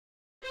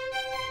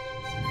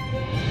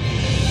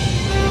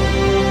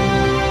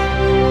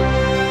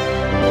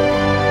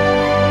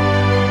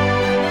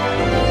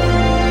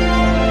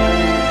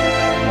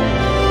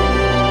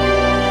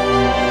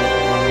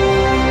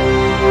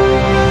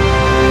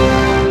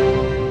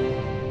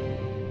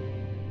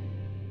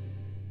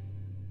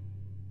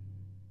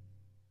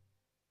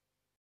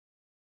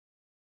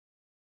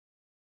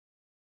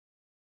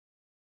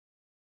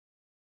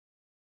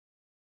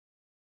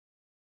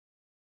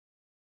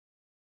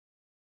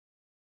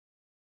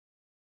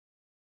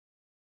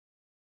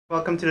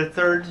Welcome to the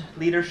third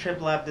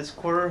Leadership Lab this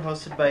quarter,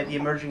 hosted by the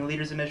Emerging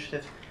Leaders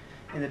Initiative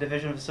in the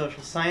Division of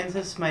Social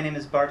Sciences. My name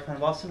is Bart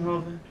van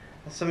Wassenhoven.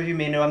 As some of you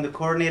may know, I'm the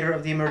coordinator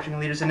of the Emerging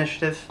Leaders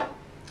Initiative.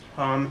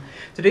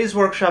 Today's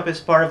workshop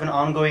is part of an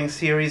ongoing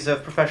series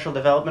of professional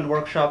development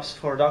workshops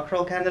for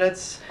doctoral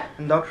candidates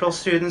and doctoral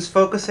students,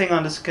 focusing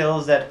on the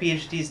skills that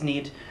PhDs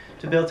need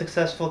to build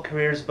successful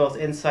careers both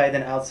inside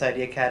and outside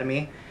the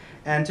academy.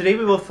 And today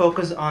we will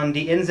focus on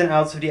the ins and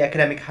outs of the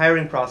academic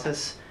hiring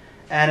process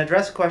and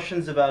address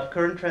questions about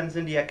current trends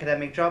in the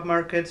academic job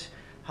market,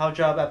 how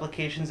job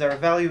applications are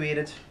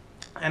evaluated,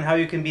 and how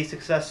you can be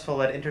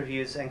successful at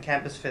interviews and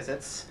campus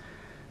visits.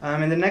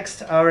 In the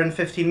next hour and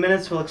 15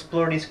 minutes, we'll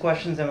explore these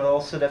questions, and we'll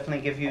also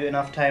definitely give you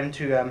enough time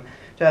to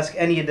ask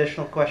any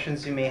additional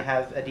questions you may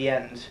have at the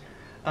end.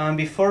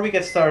 Before we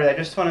get started, I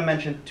just want to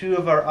mention two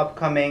of our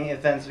upcoming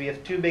events. We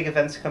have two big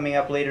events coming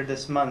up later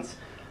this month.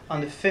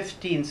 On the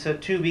 15th, so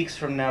 2 weeks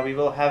from now, we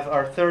will have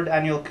our third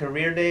annual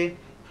Career Day.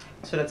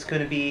 So that's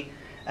going to be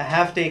a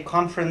half-day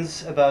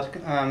conference about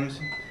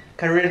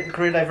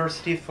career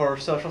diversity for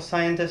social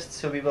scientists.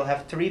 So we will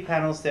have 3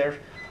 panels there,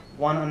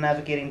 one on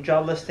navigating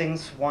job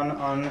listings, one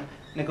on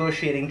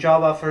negotiating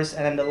job offers,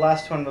 and then the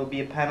last one will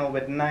be a panel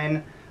with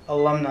 9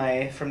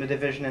 alumni from the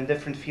division in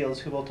different fields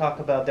who will talk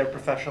about their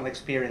professional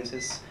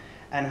experiences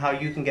and how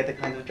you can get the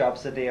kinds of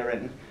jobs that they are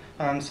in.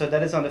 So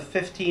that is on the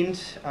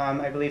 15th,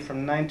 I believe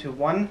from 9 to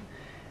 1.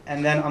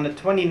 And then on the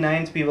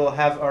 29th, we will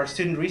have our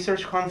student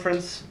research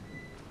conference,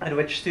 at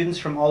which students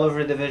from all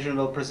over the division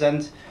will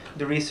present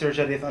the research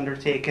that they've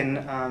undertaken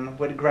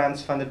with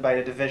grants funded by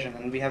the division.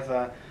 And we have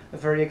a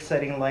very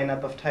exciting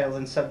lineup of titles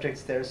and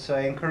subjects there. So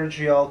I encourage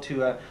you all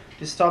to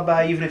stop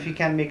by, even if you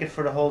can't make it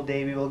for the whole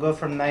day. We will go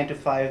from 9 to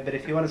 5, but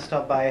if you want to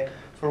stop by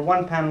for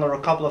one panel or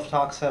a couple of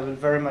talks, I would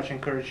very much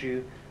encourage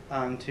you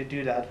to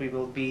do that. We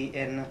will be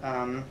in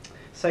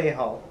Saye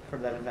Hall for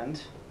that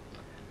event.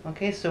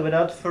 Okay, so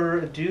without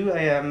further ado,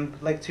 I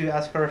like to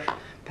ask our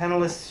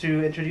panelists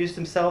to introduce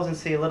themselves and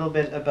say a little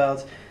bit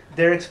about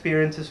their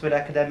experiences with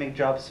academic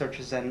job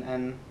searches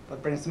and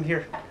what brings them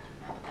here.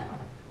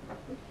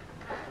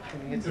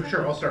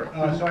 Sure, I'll start.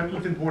 So I'm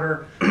Ethan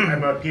Porter.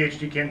 I'm a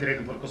PhD candidate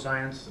in political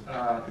science.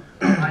 I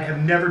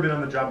have never been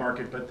on the job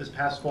market, but this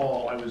past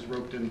fall I was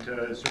roped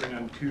into serving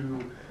on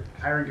 2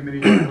 hiring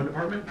committees in my own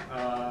department.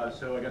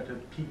 So I got to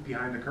peek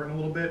behind the curtain a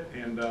little bit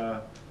and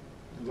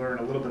learn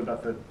a little bit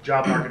about the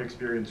job market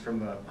experience from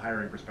the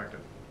hiring perspective.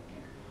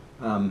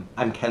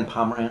 I'm Ken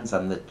Pomeranz.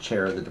 I'm the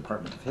chair of the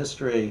Department of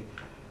History.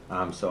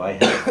 So I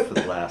have, for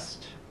the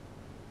last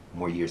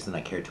more years than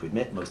I care to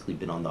admit, mostly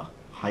been on the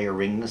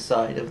hiring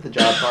side of the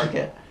job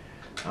market.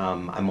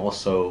 I'm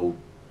also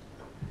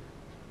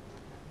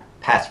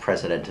past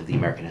president of the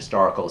American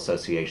Historical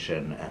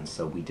Association, and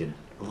so we did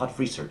a lot of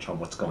research on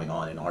what's going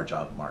on in our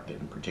job market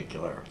in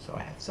particular. So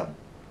I have some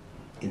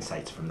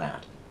insights from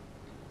that.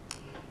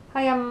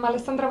 Hi, I'm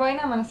Alessandra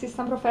Boina. I'm an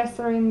assistant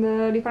professor in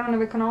the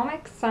Department of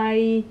Economics.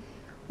 I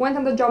went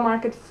on the job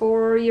market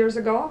 4 years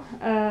ago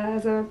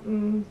as a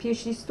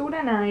PhD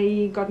student.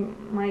 I got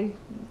my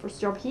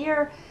first job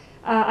here.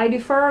 I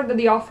deferred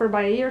the offer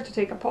by a year to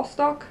take a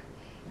postdoc.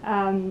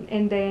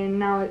 And then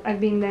now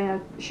I've been there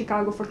at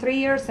Chicago for 3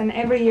 years, and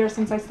every year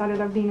since I started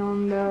I've been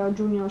on the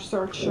junior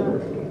search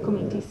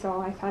committee,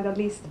 so I've had at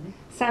least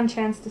some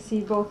chance to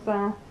see both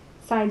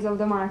sides of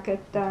the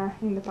market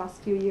in the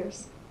past few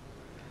years.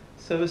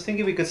 So I was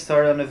thinking we could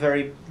start on a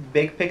very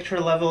big picture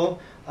level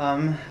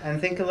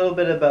and think a little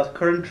bit about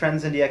current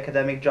trends in the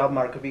academic job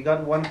market. We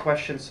got one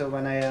question, so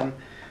when I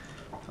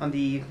on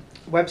the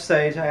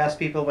website I asked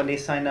people when they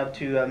signed up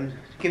to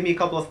give me a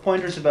couple of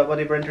pointers about what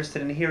they were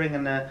interested in hearing,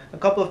 and a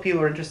couple of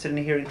people were interested in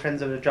hearing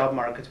trends of the job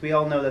market. We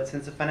all know that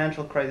since the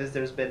financial crisis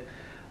there's been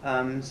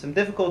some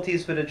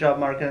difficulties with the job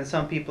market, and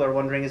some people are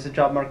wondering, is the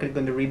job market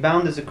going to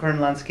rebound? Is the current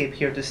landscape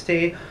here to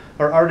stay?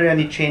 Or are there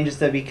any changes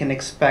that we can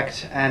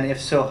expect? And if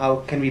so,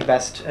 how can we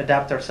best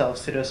adapt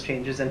ourselves to those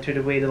changes and to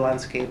the way the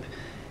landscape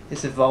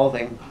is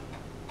evolving?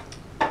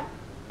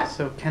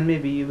 So Ken,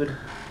 maybe you would...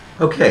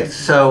 Okay,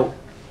 so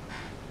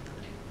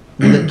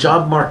the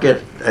job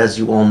market, as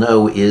you all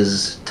know,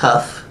 is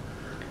tough.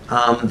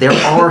 There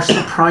are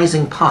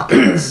surprising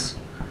pockets.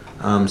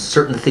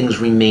 Certain things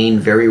remain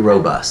very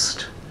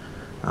robust.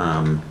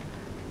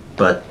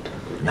 But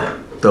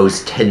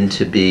those tend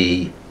to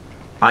be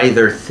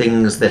either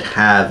things that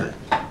have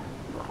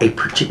a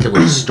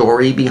particular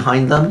story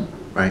behind them,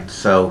 right?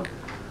 So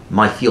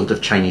my field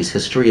of Chinese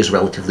history is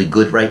relatively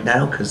good right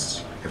now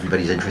because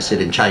everybody's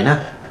interested in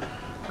China.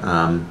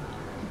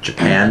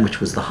 Japan, which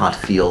was the hot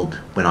field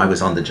when I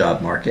was on the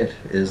job market,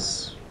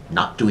 is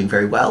not doing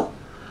very well.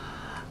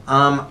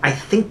 I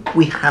think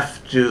we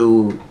have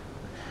to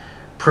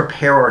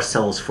prepare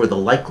ourselves for the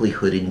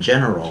likelihood in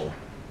general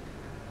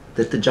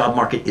that the job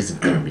market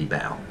isn't going to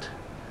rebound,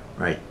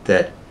 right?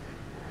 That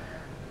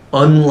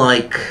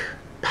unlike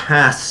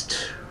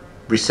past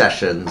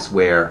recessions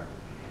where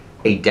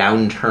a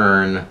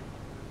downturn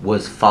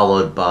was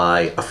followed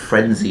by a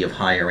frenzy of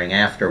hiring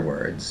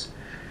afterwards,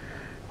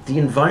 the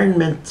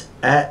environment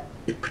at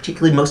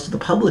particularly most of the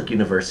public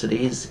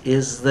universities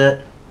is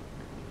that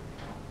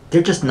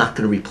they're just not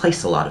going to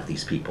replace a lot of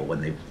these people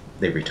when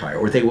they retire,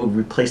 or they will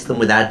replace them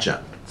with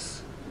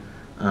adjuncts.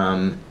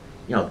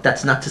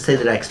 That's not to say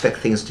that I expect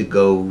things to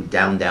go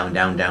down, down,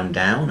 down, down,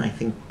 down. I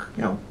think,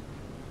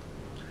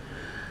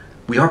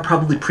 we are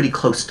probably pretty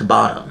close to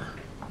bottom,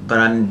 but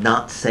I'm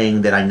not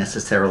saying that I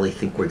necessarily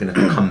think we're going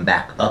to come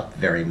back up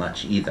very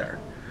much either.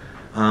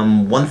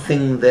 One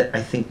thing that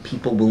I think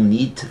people will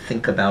need to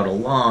think about a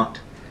lot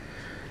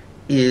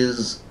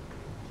is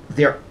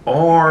there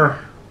are,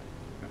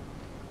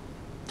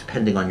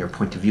 depending on your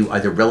point of view,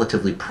 either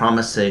relatively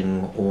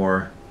promising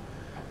or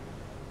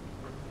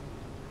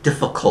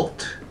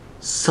difficult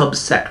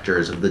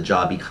subsectors of the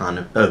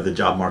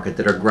job market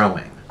that are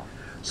growing.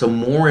 So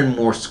more and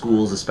more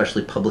schools,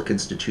 especially public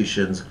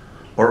institutions,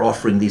 are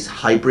offering these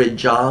hybrid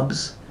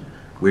jobs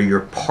where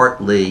you're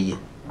partly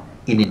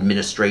in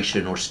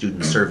administration or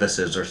student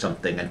services or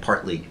something and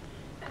partly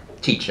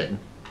teaching,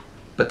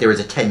 but there is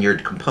a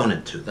tenured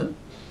component to them.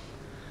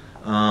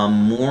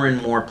 More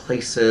and more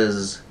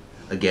places,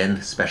 again,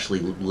 especially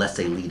less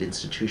elite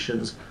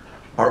institutions,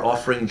 are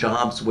offering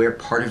jobs where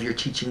part of your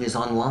teaching is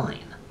online.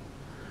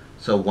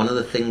 So one of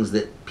the things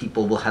that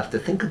people will have to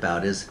think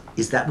about is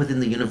that within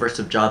the universe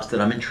of jobs that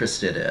I'm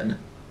interested in?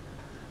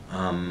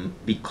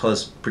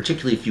 Because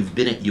particularly if you've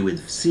been at U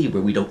of C,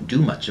 where we don't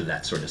do much of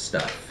that sort of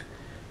stuff,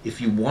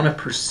 if you want to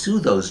pursue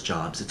those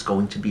jobs, it's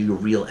going to be a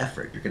real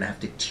effort. You're going to have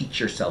to teach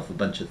yourself a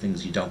bunch of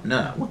things you don't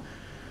know.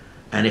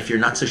 And if you're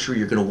not so sure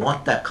you're going to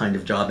want that kind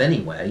of job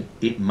anyway,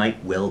 it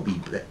might well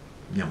be,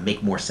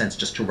 make more sense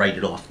just to write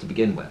it off to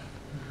begin with.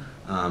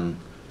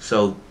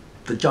 So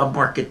the job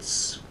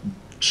market's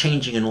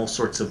changing in all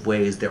sorts of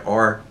ways. There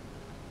are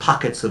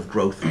pockets of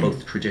growth,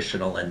 both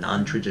traditional and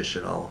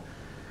non-traditional.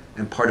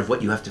 And part of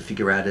what you have to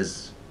figure out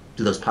is,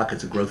 do those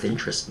pockets of growth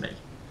interest me?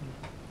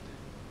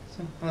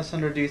 So,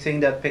 Alessandro, do you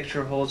think that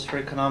picture holds for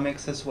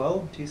economics as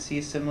well? Do you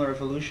see similar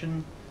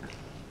evolution?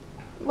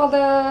 Well,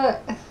 the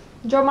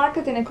job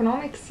market in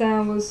economics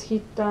was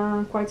hit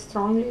quite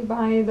strongly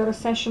by the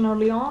recession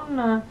early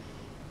on,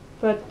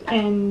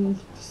 and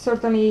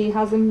certainly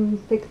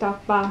hasn't picked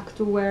up back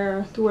to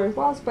where it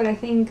was. But I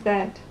think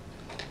that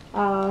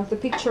the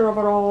picture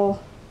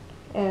overall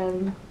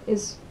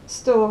is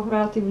still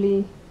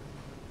relatively,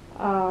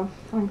 I'm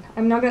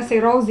not going to say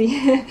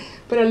rosy,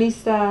 but at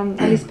least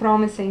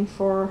promising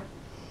for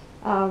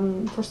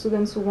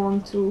students who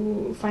want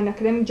to find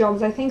academic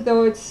jobs. I think,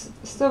 though, it's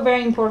still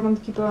very important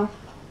to keep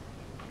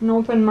an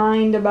open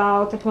mind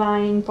about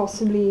applying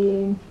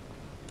possibly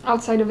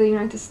outside of the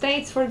United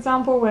States, for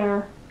example,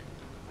 where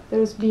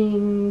there's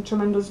been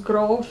tremendous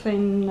growth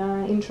in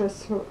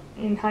interest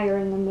in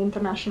hiring in the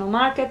international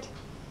market.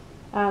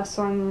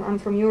 So I'm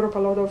from Europe. A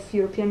lot of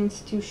European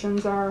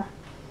institutions are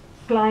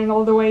flying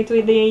all the way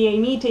to the AA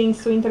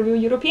meetings to interview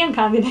European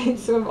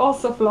candidates who have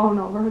also flown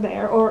over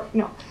there,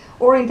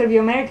 or interview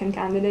American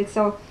candidates.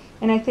 So,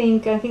 and I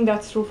think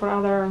that's true for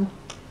other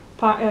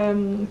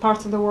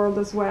parts of the world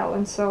as well.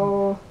 And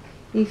so,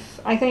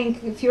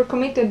 if you're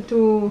committed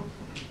to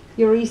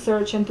your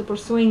research and to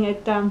pursuing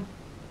it,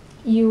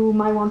 you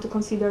might want to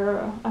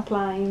consider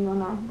applying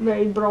on a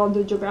very broad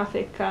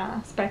geographic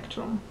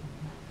spectrum.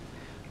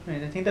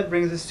 Right. I think that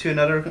brings us to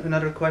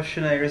another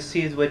question I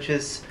received, which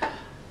is,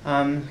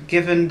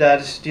 given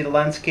that the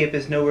landscape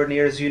is nowhere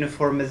near as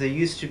uniform as it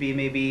used to be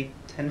maybe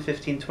 10,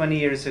 15, 20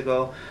 years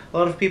ago, a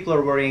lot of people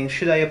are worrying,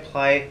 should I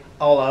apply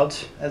all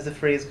out, as the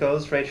phrase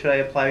goes, right? Should I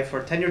apply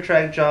for tenure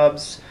track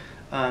jobs,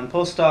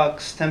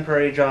 postdocs,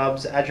 temporary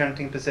jobs,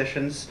 adjuncting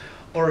positions,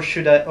 or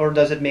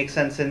does it make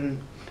sense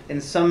in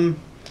some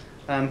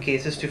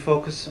cases to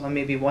focus on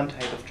maybe one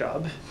type of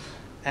job?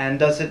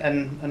 And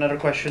another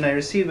question I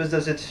received was,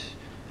 does it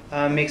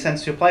make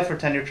sense to apply for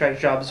tenure track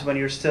jobs when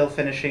you're still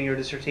finishing your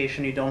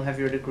dissertation, you don't have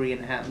your degree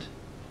in hand?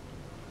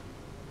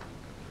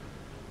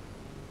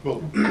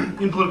 Well,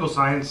 in political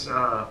science,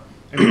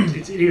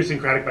 it's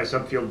idiosyncratic by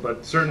subfield,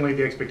 but certainly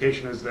the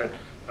expectation is that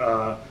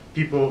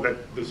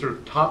the sort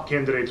of top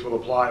candidates will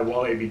apply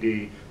while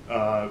ABD,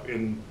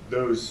 and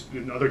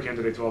other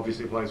candidates will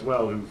obviously apply as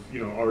well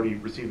who've already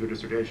received their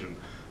dissertation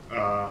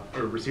or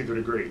received their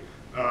degree.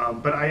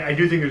 But I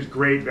do think there's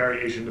great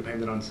variation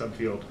dependent on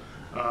subfield.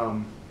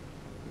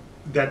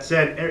 That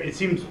said, it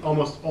seems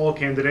almost all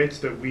candidates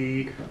that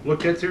we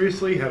looked at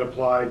seriously had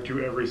applied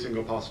to every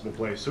single possible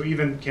place. So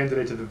even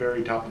candidates at the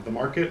very top of the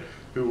market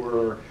who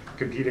were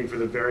competing for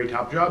the very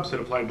top jobs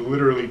had applied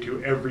literally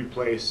to every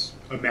place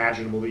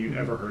imaginable that you'd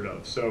ever heard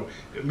of. So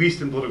at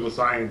least in political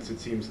science, it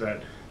seems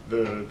that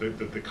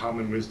the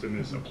common wisdom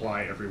is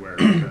apply everywhere,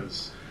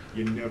 because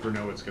you never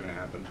know what's going to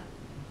happen.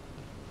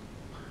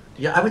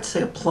 Yeah, I would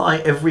say apply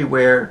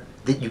everywhere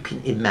that you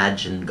can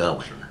imagine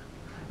going,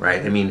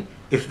 right? I mean,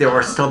 if there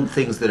are some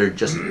things that are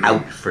just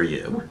out for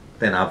you,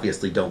 then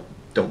obviously don't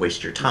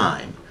waste your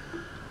time.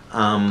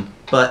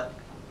 But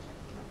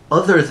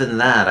other than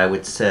that, I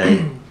would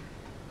say,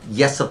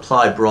 yes,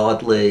 apply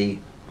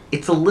broadly.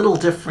 It's a little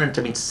different.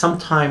 I mean,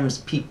 sometimes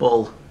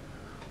people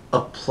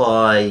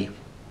apply,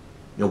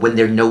 when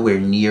they're nowhere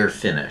near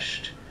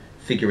finished,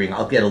 figuring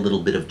I'll get a little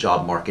bit of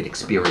job market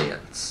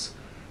experience.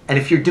 And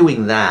if you're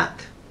doing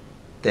that,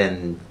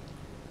 then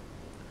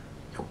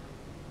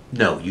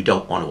no, you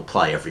don't want to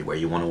apply everywhere.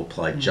 You want to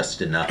apply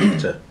just enough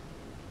to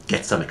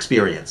get some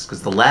experience.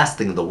 Because the last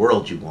thing in the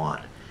world you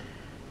want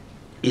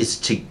is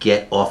to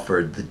get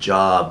offered the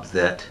job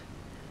that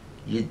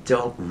you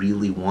don't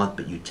really want,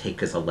 but you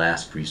take as a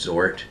last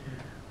resort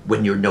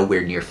when you're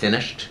nowhere near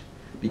finished.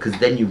 Because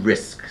then you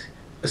risk,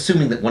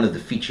 assuming that one of the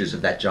features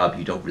of that job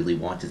you don't really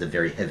want is a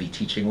very heavy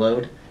teaching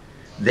load,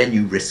 then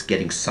you risk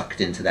getting sucked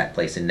into that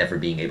place and never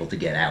being able to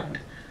get out.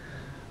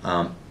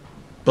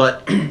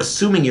 But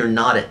assuming you're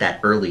not at that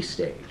early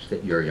stage,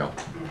 that you're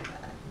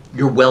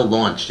well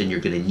launched and you're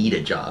going to need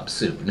a job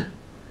soon,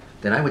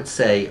 then I would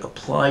say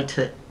apply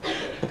to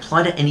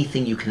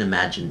anything you can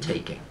imagine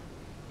taking.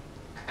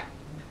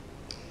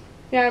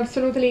 Yeah,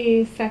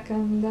 absolutely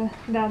second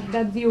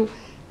that view.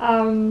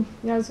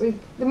 Yes,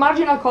 the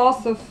marginal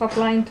cost of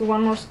applying to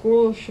one more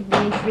school should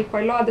be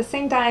quite low. At the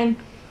same time,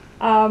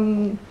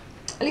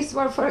 at least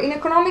for in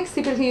economics,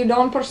 typically you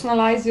don't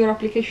personalize your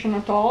application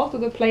at all to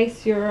the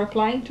place you're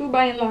applying to,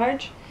 by and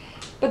large.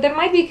 But there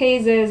might be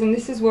cases, and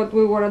this is what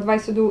we were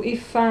advised to do,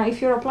 if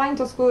you're applying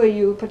to a school that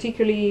you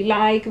particularly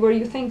like, where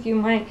you think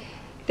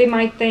they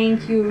might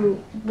think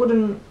you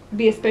wouldn't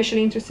be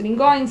especially interested in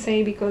going,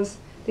 say because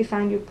they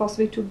find you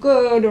possibly too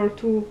good or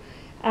too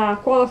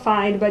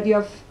qualified, but you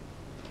have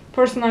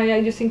personal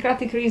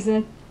idiosyncratic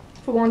reason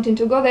for wanting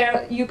to go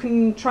there, you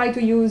can try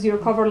to use your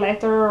cover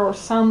letter or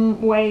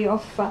some way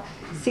of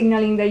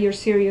signaling that you're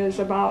serious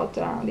about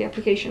the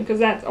application, because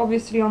that's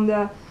obviously on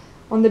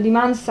the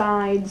demand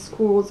side.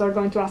 Schools are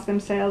going to ask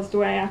themselves,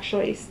 do I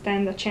actually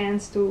stand a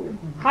chance to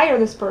hire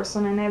this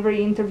person? And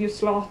every interview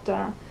slot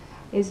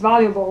is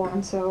valuable,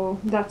 and so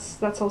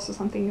that's also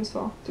something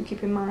useful to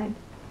keep in mind.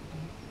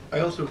 I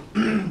also,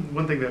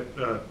 one thing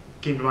that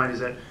came to mind is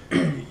that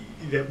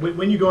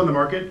when you go on the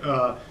market,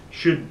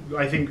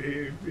 I think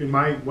in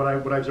what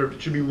I observed,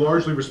 it should be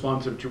largely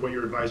responsive to what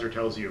your advisor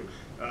tells you.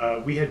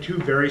 We had two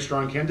very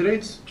strong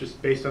candidates,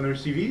 just based on their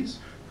CVs,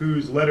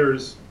 whose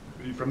letters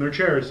from their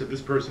chairs said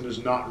this person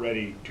is not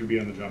ready to be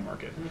on the job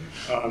market.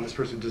 This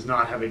person does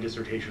not have a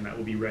dissertation that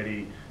will be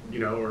ready,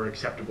 or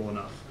acceptable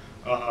enough.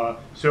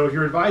 So if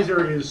your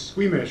advisor is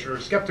squeamish or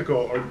skeptical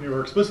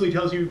or explicitly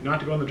tells you not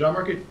to go on the job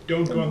market,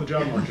 don't go on the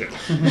job market.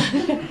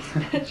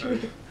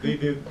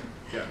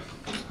 Yeah.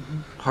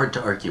 Hard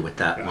to argue with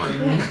that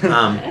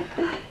one.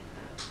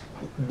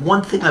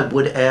 One thing I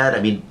would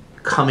add,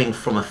 coming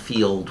from a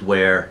field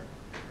where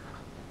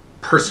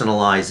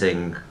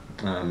personalizing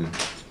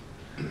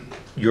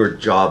your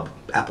job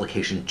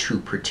application to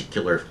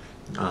particular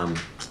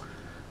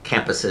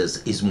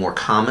campuses is more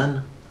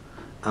common,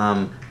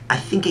 I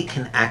think it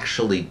can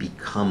actually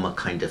become a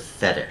kind of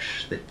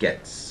fetish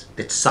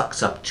that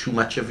sucks up too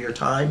much of your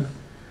time.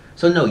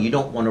 So no, you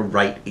don't want to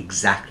write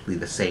exactly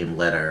the same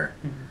letter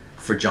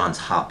for Johns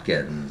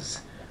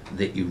Hopkins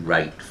that you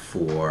write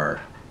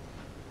for,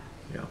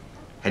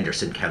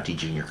 Henderson County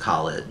Junior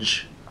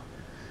College.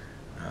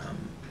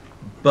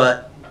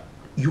 But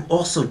you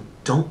also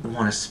don't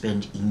want to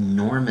spend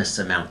enormous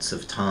amounts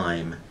of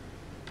time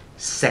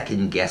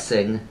second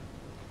guessing,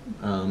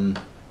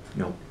 minute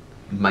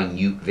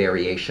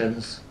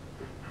variations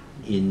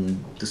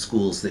in the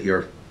schools that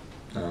you're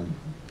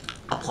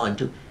applying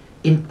to,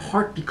 in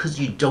part because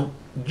you don't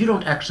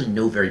actually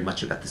know very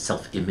much about the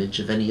self-image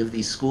of any of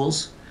these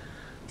schools,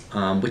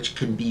 which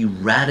can be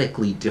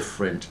radically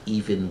different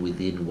even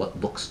within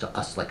what looks to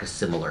us like a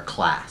similar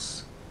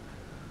class.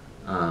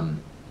 I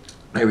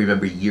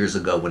remember years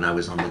ago when I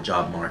was on the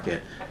job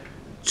market,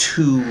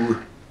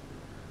 two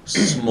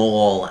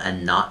small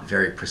and not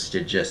very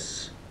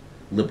prestigious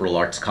liberal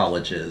arts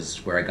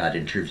colleges where I got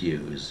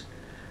interviews,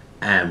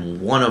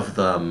 and one of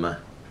them,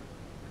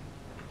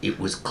 it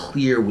was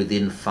clear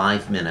within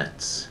 5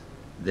 minutes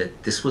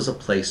that this was a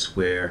place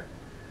where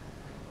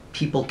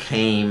people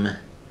came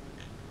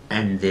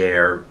and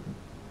their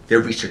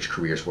research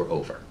careers were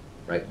over,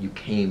 right? You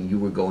came, you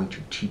were going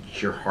to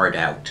teach your heart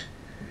out,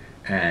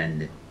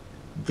 and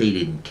they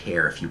didn't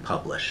care if you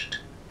published.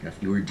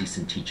 If you were a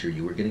decent teacher,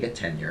 you were going to get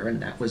tenure,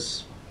 and that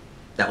was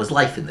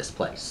life in this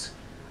place.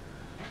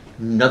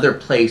 Another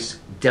place,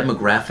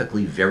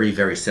 demographically very,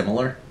 very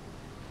similar,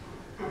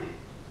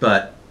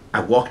 but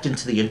I walked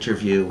into the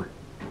interview,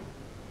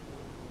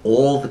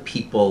 all the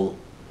people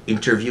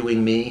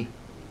interviewing me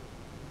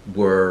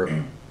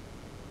were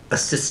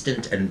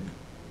assistant and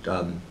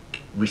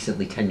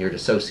recently tenured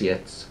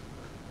associates,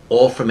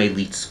 all from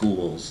elite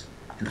schools.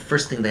 And the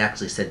first thing they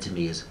actually said to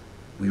me is,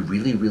 we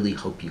really, really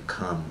hope you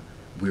come.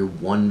 We're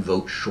one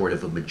vote short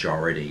of a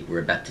majority. We're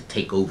about to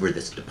take over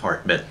this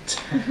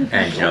department.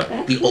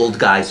 And the old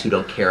guys who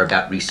don't care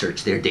about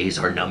research, their days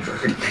are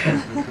numbered.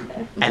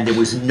 And there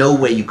was no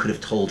way you could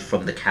have told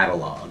from the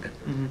catalog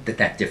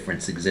that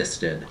difference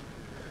existed.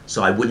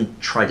 So I wouldn't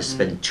try to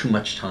spend too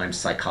much time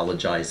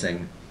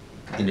psychologizing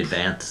in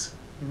advance.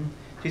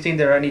 Do you think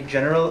there are any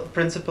general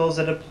principles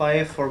that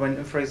apply for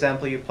when, for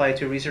example, you apply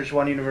to Research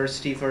One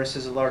University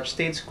versus a large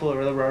state school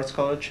or a liberal arts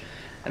college?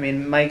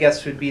 My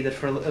guess would be that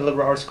for a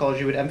liberal arts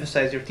college you would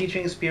emphasize your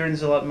teaching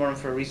experience a lot more, and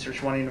for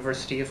Research One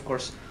University, of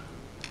course,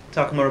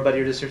 talk more about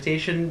your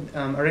dissertation,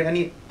 are there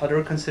any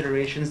other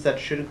considerations that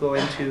should go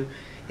into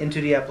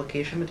the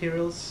application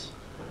materials?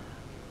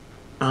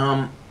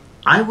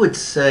 I would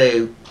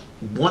say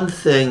one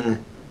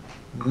thing,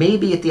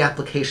 maybe at the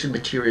application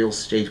materials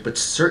stage, but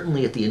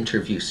certainly at the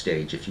interview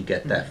stage, if you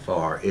get that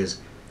far, is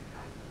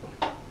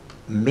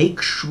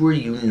make sure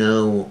you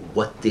know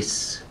what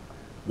this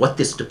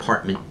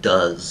department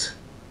does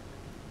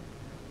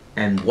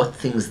and what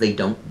things they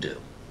don't do,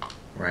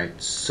 right?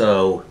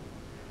 So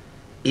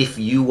if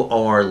you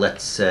are,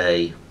 let's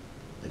say,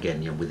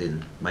 again,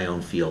 within my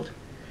own field,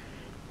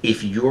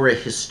 if you're a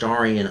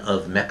historian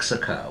of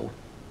Mexico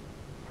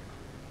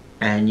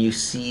and you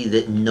see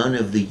that none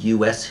of the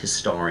US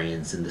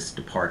historians in this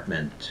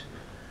department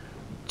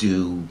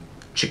do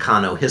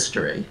Chicano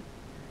history,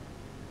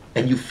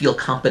 and you feel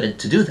competent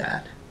to do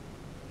that,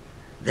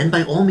 then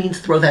by all means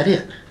throw that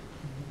in.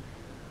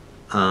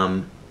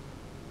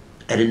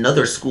 At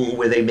another school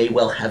where they may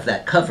well have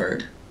that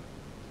covered,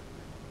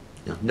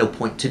 no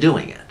point to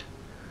doing it.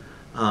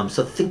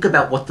 So think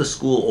about what the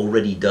school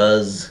already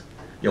does,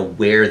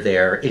 where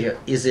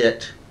is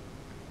it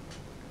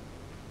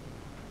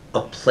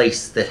a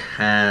place that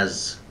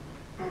has,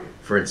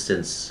 for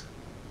instance,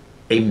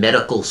 a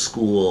medical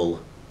school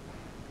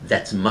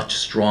that's much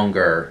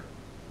stronger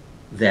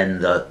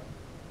than the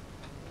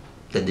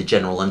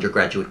general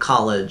undergraduate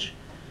college?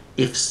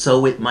 If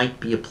so, it might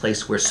be a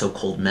place where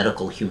so-called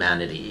medical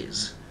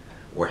humanities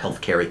or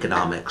healthcare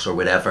economics or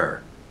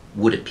whatever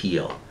would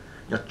appeal.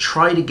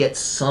 Try to get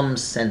some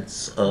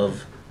sense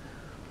of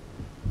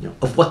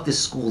what this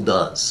school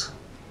does.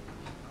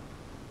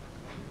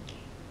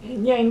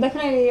 Yeah, and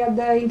definitely at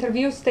the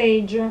interview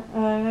stage,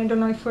 I don't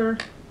know if we're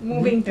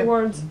moving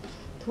towards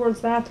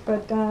that,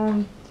 but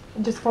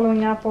just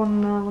following up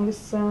on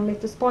this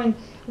latest point,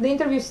 the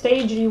interview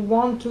stage, you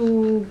want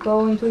to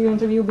go into your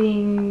interview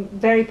being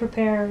very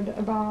prepared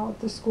about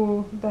the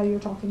school that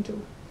you're talking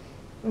to.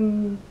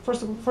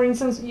 First of all, for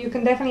instance, you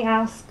can definitely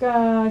ask,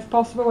 if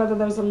possible, whether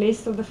there's a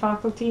list of the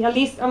faculty. At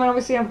least,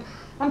 obviously,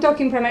 I'm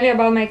talking primarily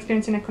about my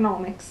experience in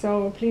economics,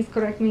 so please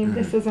correct me if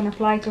this doesn't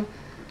apply to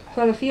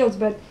other fields,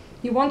 but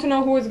you want to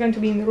know who is going to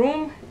be in the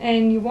room,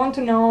 and you want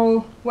to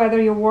know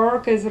whether your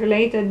work is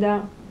related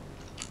to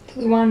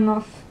one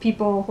of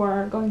people who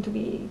are going to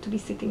be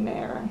sitting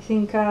there. I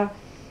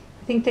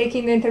think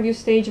taking the interview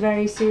stage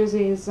very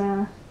seriously is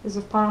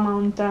of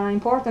paramount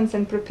importance,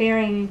 and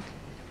preparing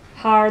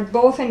hard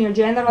both in your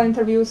general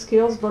interview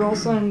skills but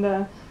also in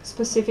the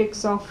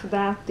specifics of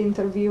that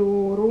interview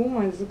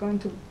room is going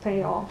to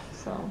pay off.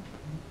 So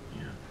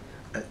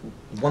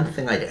one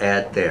thing I'd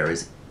add there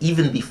is,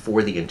 even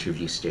before the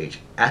interview stage,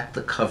 at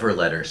the cover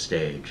letter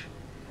stage,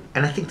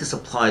 and I think this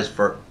applies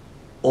for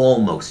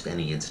almost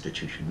any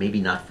institution, maybe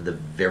not for the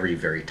very,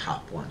 very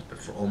top ones, but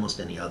for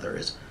almost any other,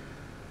 is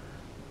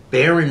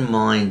bear in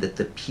mind that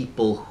the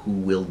people who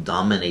will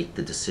dominate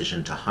the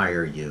decision to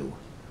hire you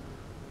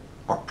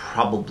are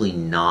probably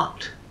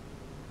not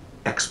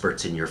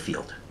experts in your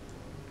field,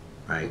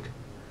 right?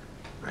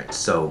 Right.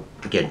 So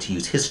again, to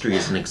use history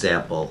as an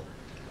example,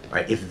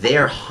 right, if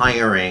they're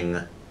hiring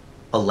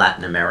a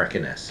Latin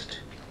Americanist,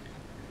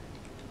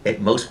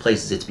 at most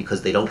places it's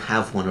because they don't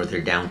have one or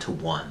they're down to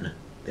one.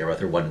 Their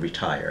other one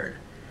retired.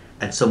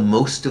 And so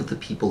most of the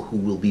people who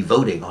will be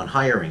voting on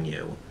hiring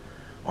you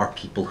are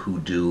people who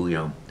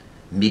do,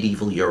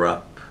 medieval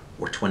Europe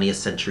or 20th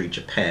century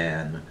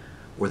Japan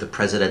or the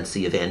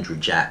presidency of Andrew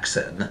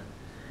Jackson.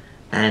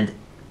 And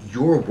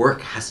your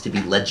work has to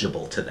be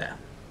legible to them,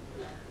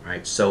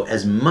 right? So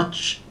as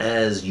much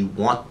as you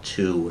want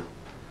to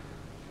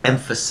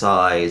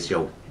emphasize,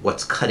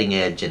 what's cutting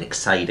edge and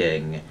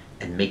exciting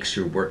and makes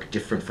your work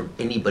different from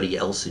anybody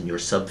else in your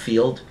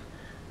subfield,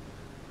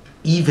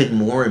 even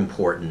more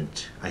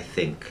important, I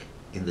think,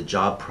 in the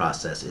job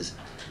process is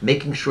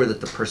making sure that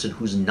the person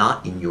who's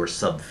not in your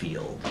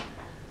subfield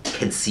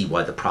can see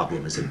why the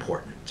problem is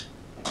important.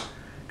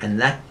 And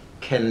that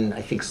can,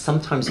 I think,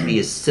 sometimes be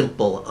as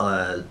simple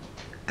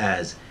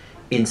as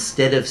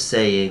instead of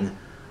saying,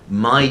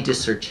 my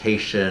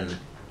dissertation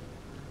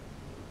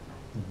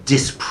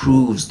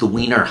disproves the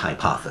Wiener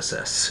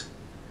hypothesis,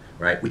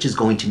 right, which is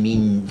going to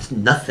mean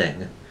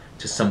nothing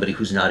to somebody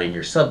who's not in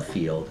your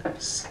subfield,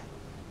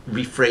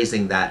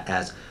 rephrasing that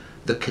as,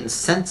 the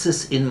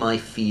consensus in my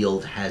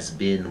field has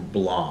been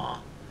blah.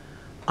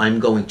 I'm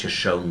going to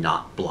show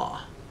not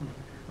blah,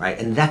 right?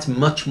 And that's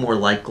much more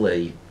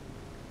likely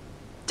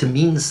to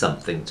mean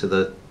something to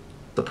the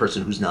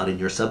person who's not in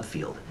your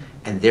subfield,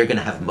 and they're going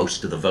to have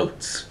most of the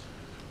votes.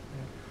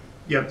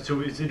 Yeah, so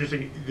it's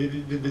interesting.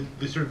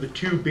 The sort of the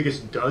two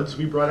biggest duds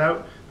we brought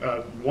out.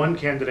 One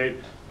candidate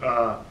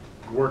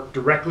worked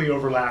directly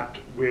overlapped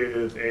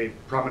with a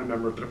prominent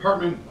member of the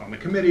department on the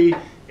committee,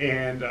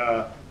 and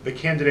the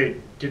candidate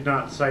did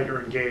not cite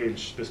or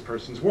engage this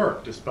person's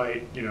work,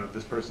 despite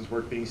this person's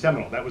work being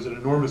seminal. That was an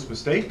enormous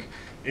mistake,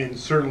 and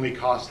certainly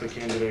cost the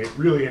candidate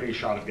really any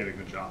shot of getting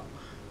the job.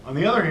 On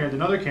the other hand,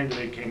 another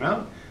candidate came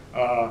out,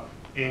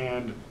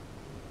 and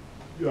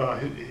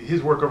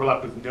his work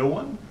overlapped with no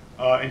one.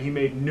 and he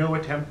made no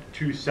attempt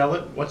to sell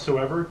it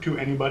whatsoever to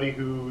anybody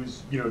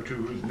who's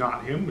who's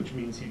not him, which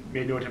means he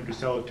made no attempt to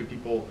sell it to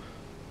people,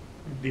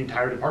 the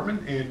entire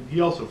department, and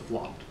he also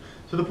flopped.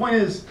 So the point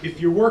is, if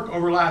your work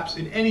overlaps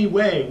in any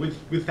way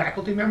with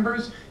faculty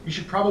members, you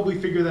should probably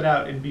figure that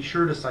out and be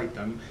sure to cite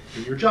them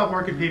in your job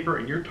market paper,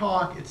 in your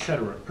talk,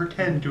 etc.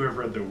 Pretend to have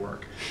read their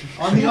work.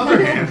 On the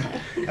other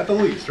hand, at the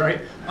least, right?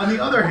 On the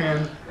other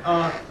hand,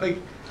 like,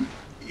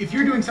 if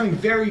you're doing something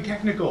very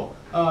technical,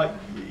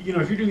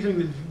 if you're doing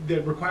something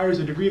that requires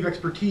a degree of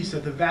expertise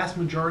that the vast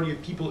majority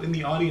of people in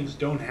the audience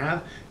don't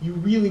have, you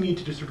really need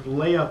to just sort of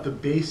lay out the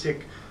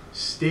basic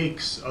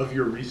stakes of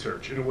your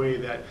research in a way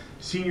that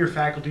senior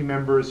faculty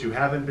members who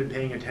haven't been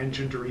paying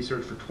attention to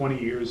research for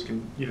 20 years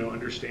can,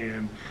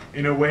 understand,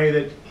 in a way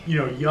that,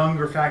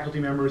 younger faculty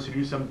members who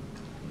do some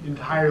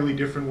entirely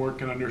different work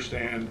can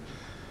understand.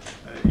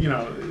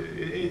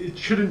 It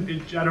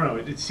shouldn't. I don't know.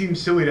 It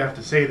seems silly to have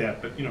to say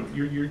that, but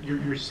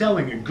you're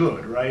selling a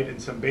good, right, in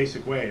some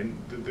basic way, and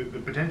the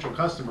potential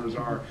customers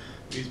are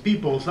these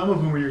people, some of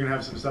whom you're going to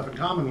have some stuff in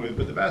common with,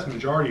 but the vast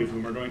majority of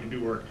whom are going to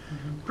do work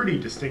pretty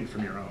distinct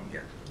from your own.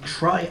 Yeah.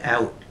 Try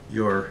out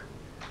your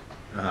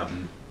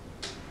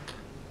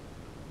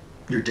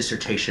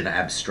dissertation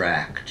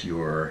abstract,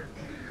 your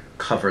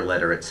cover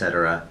letter,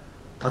 etc.,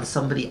 on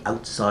somebody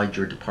outside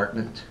your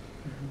department.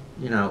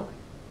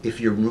 If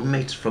your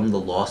roommate's from the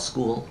law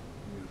school,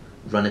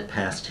 run it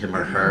past him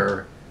or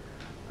her.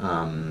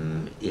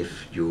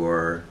 If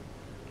your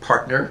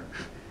partner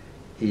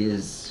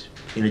is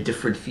in a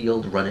different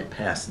field, run it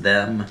past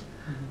them.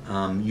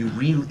 You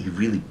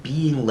really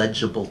being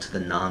legible to the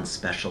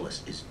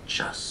non-specialist is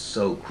just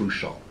so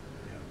crucial.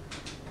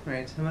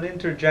 Right. I'm going to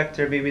interject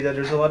there maybe that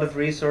there's a lot of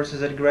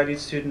resources at Graduate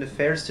Student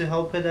Affairs to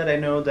help with that. I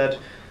know that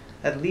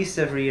at least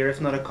every year,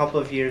 if not a couple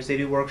of years, they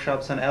do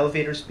workshops on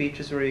elevator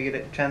speeches where you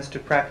get a chance to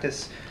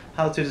practice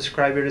how to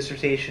describe your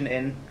dissertation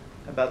in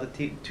about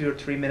the 2 or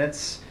 3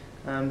 minutes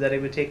that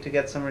it would take to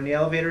get somewhere in the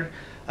elevator.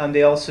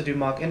 They also do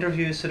mock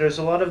interviews, so there's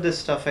a lot of this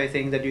stuff, I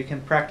think, that you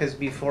can practice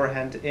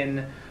beforehand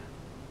in,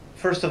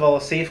 first of all,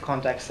 a safe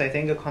context. I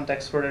think a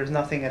context where there's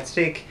nothing at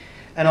stake,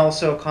 and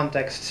also a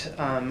context,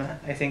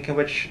 I think, in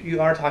which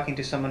you are talking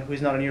to someone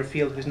who's not in your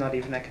field, who's not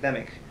even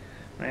academic.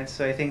 Right?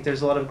 So I think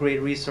there's a lot of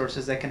great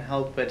resources that can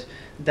help with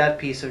that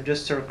piece of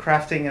just sort of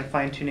crafting and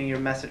fine-tuning your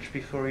message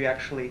before you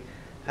actually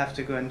have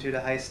to go into the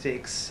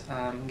high-stakes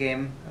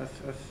game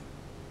of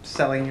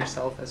selling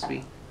yourself, as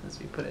we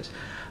put it.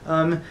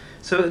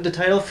 So the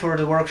title for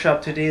the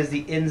workshop today is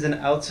the ins and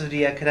outs of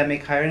the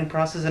academic hiring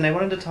process, and I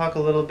wanted to talk a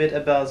little bit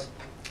about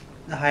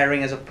the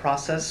hiring as a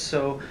process.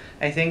 So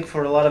I think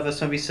for a lot of us,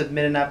 when we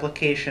submit an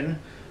application,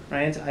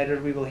 right, either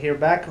we will hear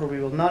back or we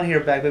will not hear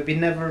back, but we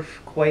never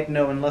quite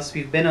know unless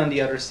we've been on the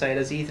other side,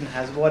 as Ethan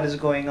has, what is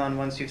going on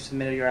once you've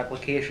submitted your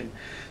application.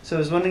 So I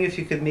was wondering if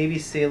you could maybe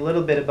say a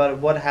little bit about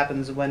what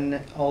happens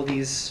when all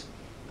these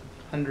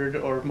 100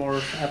 or more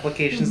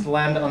applications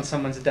land on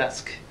someone's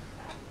desk.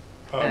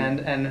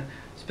 And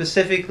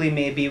specifically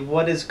maybe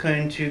what is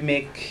going to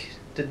make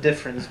the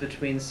difference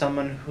between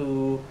someone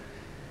who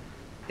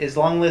is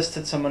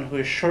longlisted, someone who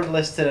is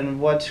shortlisted, and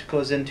what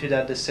goes into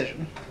that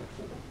decision?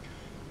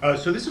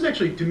 So this was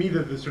actually, to me,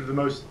 the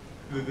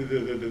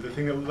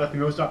thing that left me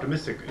most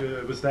optimistic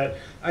was that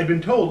I'd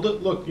been told,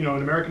 look, in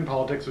American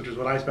politics, which is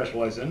what I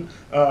specialize in,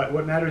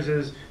 what matters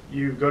is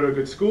you go to a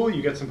good school,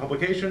 you get some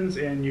publications,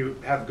 and you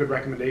have good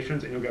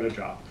recommendations, and you'll get a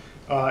job.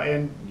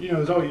 And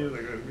there's always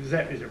like, is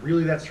it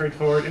really that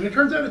straightforward? And it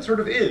turns out it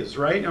sort of is,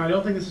 right? Now I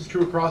don't think this is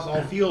true across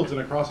all fields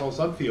and across all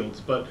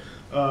subfields, but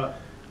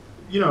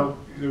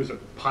there's a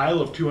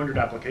pile of 200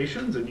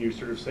 applications, and you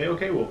sort of say,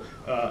 okay, well,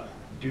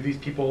 do these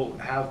people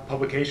have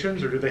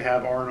publications, or do they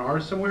have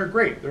R&Rs somewhere?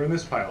 Great, they're in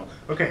this pile.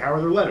 Okay, how are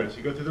their letters?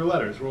 You go through their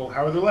letters. Well,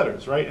 how are their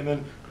letters, right? And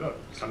then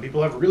some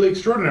people have really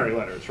extraordinary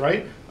letters,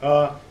 right?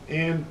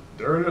 And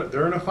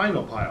they're in a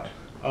final pile.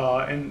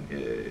 And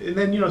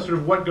then sort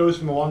of what goes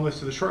from the long list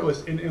to the short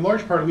list, in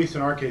large part, at least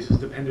in our case, has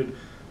depended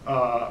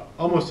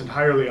almost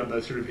entirely on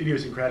the sort of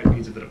idiosyncratic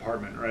needs of the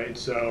department, right?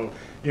 So,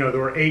 there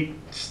were 8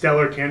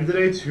 stellar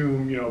candidates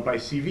whom, by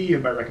CV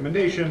and by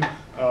recommendation,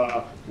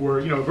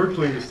 were,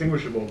 virtually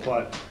indistinguishable,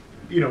 but,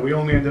 we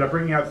only ended up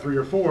bringing out 3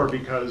 or 4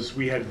 because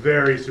we had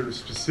very sort of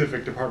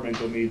specific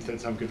departmental needs that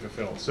some could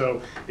fulfill.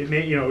 So it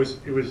made, it was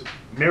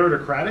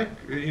meritocratic,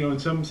 in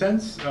some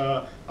sense,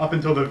 up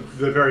until the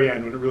very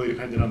end when it really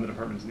depended on the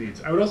department's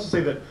needs. I would also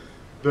say that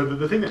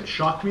the thing that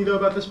shocked me, though,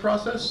 about this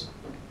process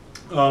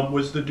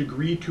was the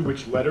degree to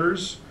which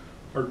letters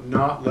are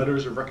not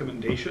letters of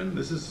recommendation.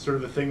 This is sort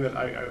of the thing that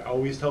I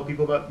always tell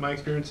people about my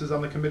experiences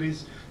on the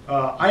committees.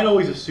 I'd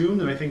always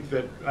assumed, and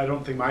I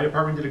don't think my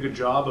department did a good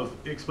job of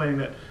explaining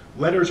that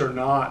letters are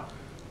not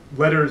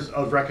letters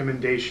of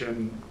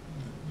recommendation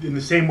in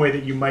the same way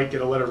that you might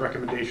get a letter of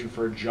recommendation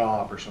for a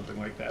job or something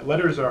like that.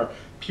 Letters are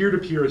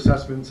peer-to-peer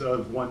assessments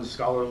of one's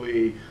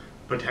scholarly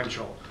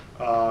potential.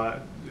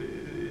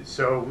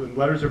 So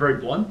letters are very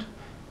blunt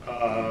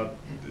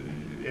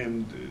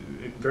and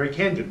very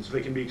candid, so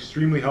they can be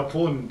extremely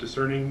helpful in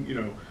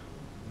discerning,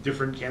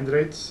 different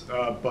candidates.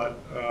 But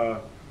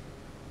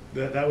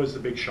that was the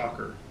big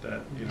shocker.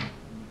 That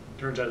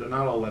turns out that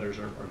not all letters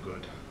are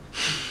good.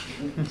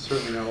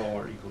 Certainly not all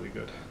are equally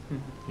good.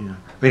 Yeah.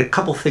 I mean, a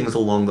couple things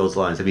along those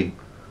lines. I mean,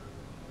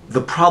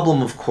 the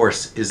problem, of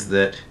course, is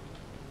that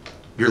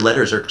your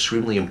letters are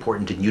extremely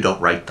important and you don't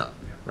write them,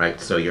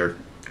 right? So your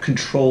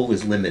control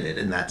is limited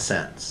in that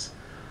sense.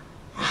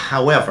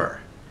 However,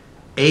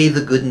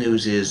 the good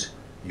news is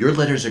your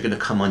letters are going to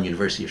come on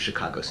University of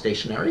Chicago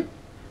stationery,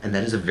 and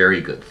that is a very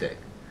good thing,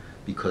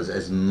 because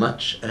as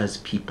much as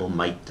people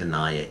might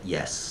deny it,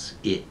 yes,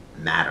 it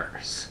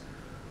matters.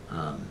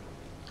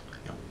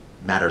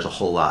 Matters a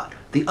whole lot.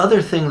 The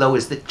other thing, though,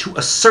 is that to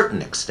a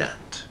certain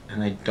extent,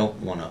 and I don't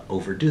want to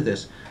overdo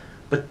this,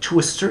 but to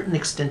a certain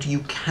extent you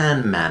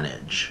can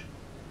manage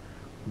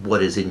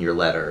what is in your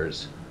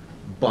letters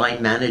by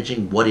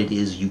managing what it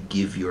is you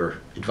give your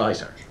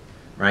advisor,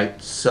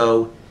 right?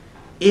 So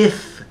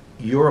if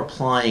you're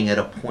applying at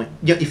a point,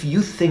 if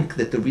you think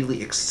that the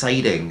really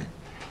exciting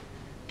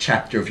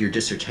chapter of your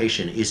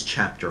dissertation is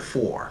chapter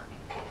 4,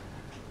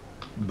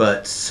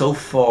 but so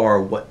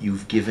far what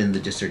you've given the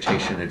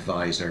dissertation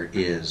advisor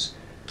is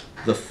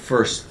the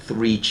first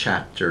 3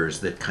 chapters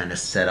that kind of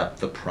set up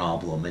the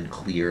problem and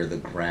clear the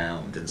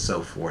ground and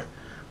so forth,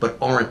 but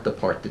aren't the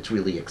part that's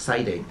really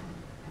exciting,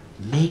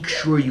 make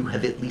sure you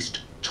have at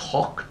least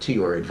talked to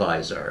your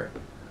advisor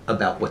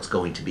about what's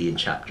going to be in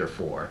chapter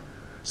 4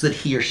 so that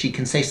he or she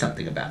can say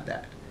something about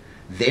that.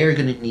 They're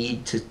going to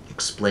need to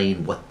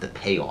explain what the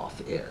payoff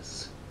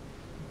is,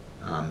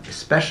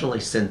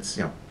 especially since,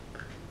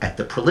 at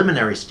the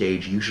preliminary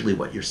stage, usually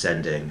what you're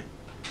sending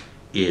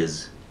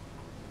is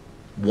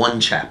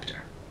 1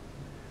 chapter,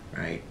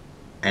 right?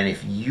 And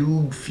if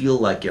you feel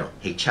like,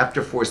 hey,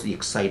 chapter 4 is the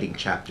exciting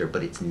chapter,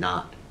 but it's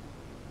not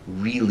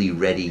really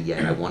ready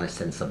yet, I want to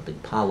send something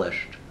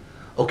polished,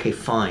 okay,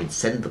 fine,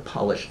 send the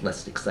polished,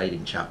 less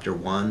exciting chapter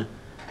 1,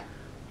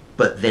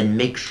 but then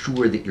make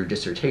sure that your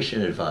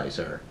dissertation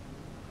advisor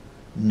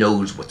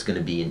knows what's going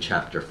to be in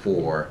chapter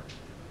 4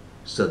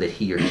 so that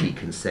he or she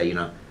can say,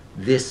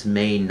 this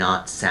may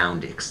not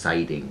sound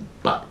exciting,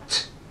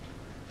 but...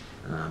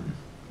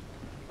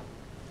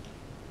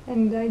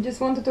 And I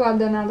just wanted to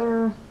add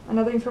another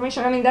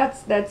information. I mean,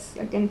 that's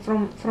again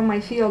from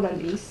my field at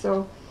least.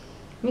 So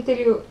let me tell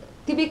you,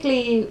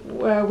 typically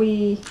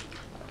we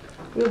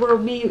will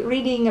be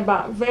reading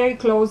about very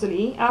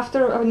closely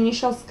after an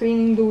initial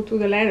screening due to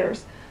the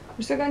letters.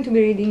 We're still going to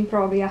be reading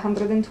probably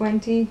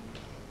 120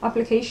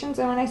 applications,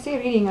 and when I say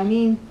reading, I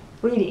mean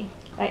reading.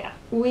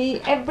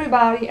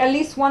 Everybody, at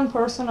least one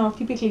person or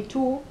typically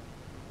 2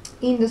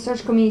 in the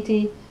search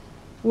committee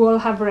will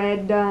have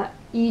read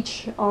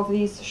each of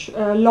these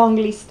long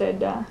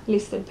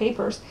listed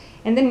papers,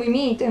 and then we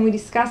meet and we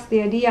discuss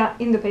the idea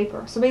in the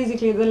paper. So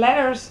basically the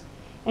letters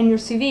and your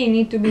CV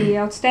need to be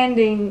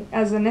outstanding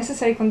as a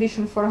necessary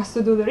condition for us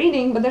to do the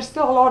reading, but there's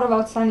still a lot of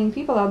outstanding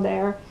people out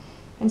there.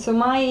 And so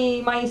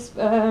my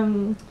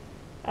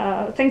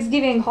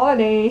Thanksgiving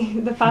holiday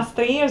the past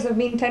 3 years have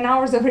been 10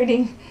 hours of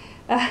reading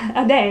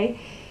a day,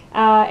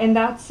 and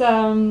that's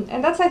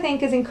I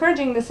think is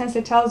encouraging in the sense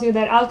it tells you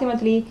that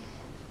ultimately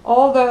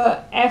all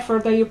the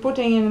effort that you're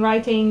putting in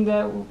writing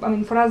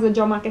for us the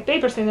job market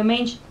paper, say the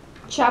main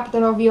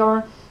chapter of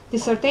your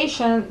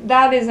dissertation,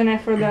 that is an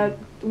effort that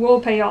will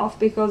pay off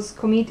because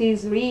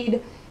committees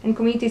read and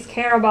committees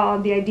care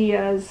about the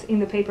ideas in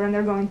the paper and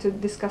they're going to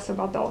discuss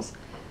about those.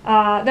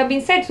 That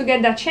being said, to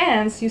get that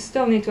chance, you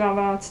still need to have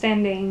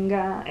outstanding.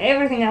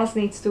 Everything else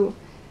needs to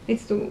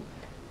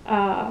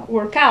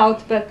work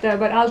out, but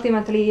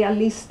ultimately, at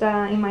least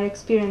in my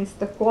experience,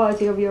 the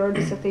quality of your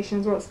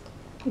dissertations was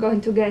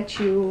going to get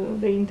you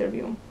the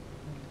interview.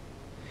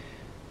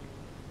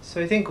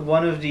 So I think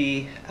one of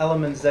the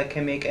elements that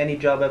can make any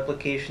job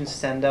application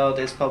stand out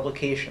is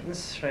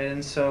publications, right?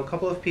 And so a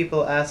couple of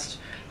people asked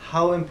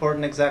how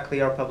important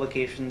exactly are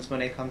publications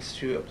when it comes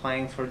to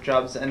applying for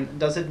jobs, and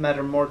does it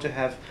matter more to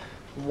have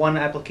one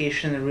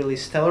application in a really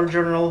stellar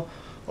journal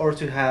or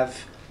to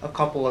have a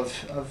couple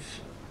of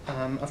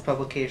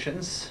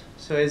publications?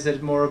 So is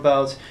it more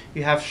about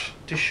you have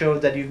to show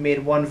that you've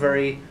made one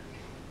very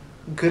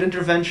good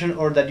intervention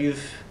or that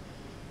you've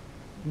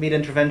made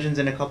interventions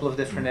in a couple of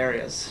different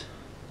areas?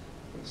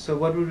 So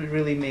what would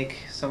really make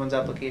someone's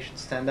application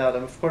stand out?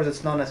 And of course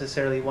it's not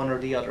necessarily one or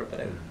the other, but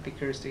I'd be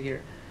curious to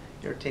hear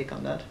your take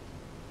on that.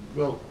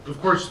 Well,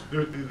 of course,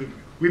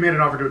 we made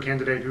an offer to a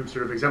candidate who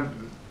sort of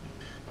exempted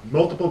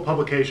multiple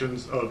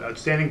publications of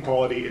outstanding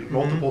quality in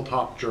multiple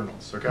top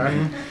journals,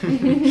 okay?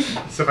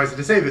 Suffice it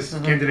to say, this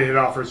candidate had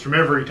offers from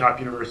every top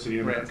university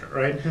in America,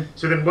 right?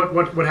 So then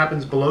what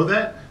happens below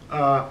that?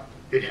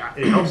 It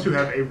helps to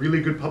have a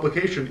really good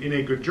publication in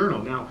a good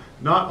journal. Now,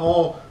 not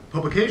all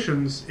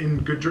publications in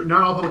good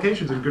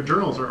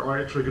journals are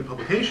actually good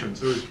publications.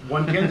 There was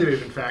one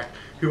candidate, in fact,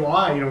 who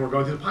we're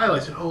going through the pile. I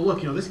said, "Oh,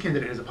 look, this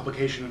candidate has a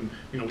publication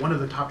in one of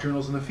the top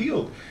journals in the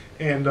field."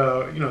 And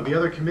the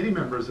other committee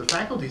members, the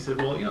faculty said,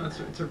 "Well,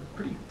 it's a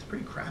pretty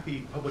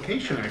crappy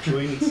publication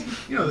actually. And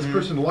it's this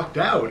person lucked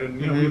out, and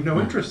we have no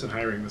interest in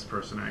hiring this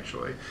person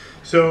actually."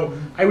 So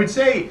I would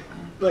say,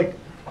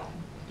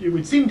 it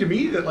would seem to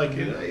me that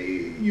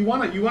you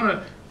want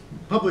to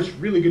publish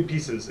really good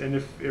pieces,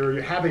 and or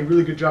you have a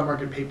really good job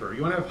market paper,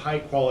 you want to have high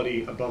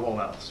quality above all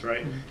else,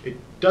 right? It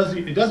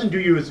doesn't do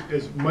you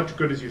as much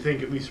good as you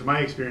think, at least from my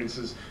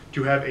experiences,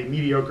 to have a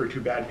mediocre to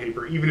bad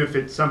paper, even if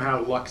it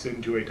somehow lucks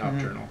into a top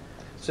journal.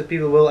 So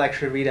people will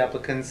actually read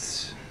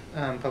applicants'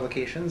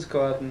 publications,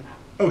 go out and...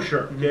 Oh,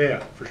 sure.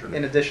 Yeah, for sure.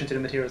 In addition to the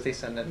materials they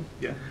send in.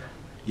 Yeah.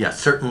 Yeah,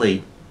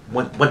 certainly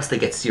once they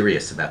get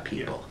serious about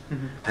people.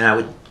 And I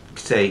would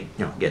say,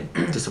 again,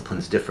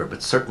 disciplines differ,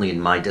 but certainly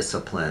in my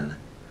discipline,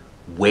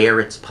 where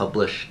it's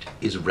published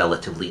is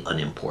relatively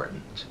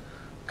unimportant.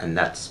 And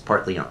that's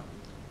partly,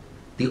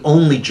 the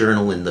only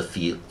journal in the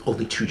field,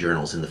 only two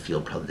journals in the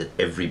field probably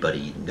that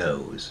everybody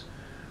knows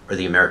are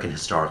the American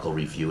Historical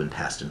Review and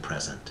Past and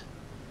Present.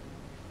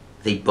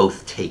 They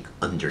both take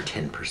under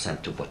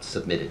 10% of what's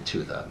submitted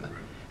to them.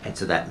 And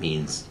so that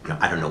means,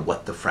 I don't know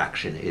what the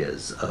fraction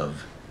is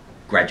of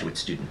graduate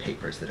student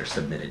papers that are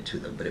submitted to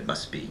them, but it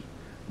must be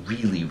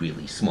really,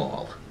 really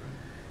small.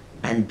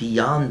 And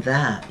beyond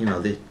that,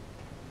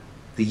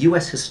 the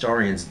US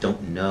historians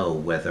don't know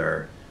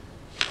whether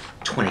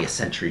 20th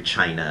century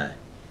China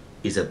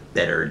is a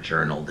better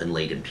journal than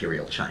late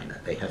imperial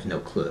China. They have no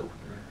clue.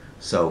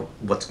 So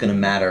what's going to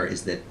matter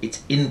is that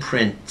it's in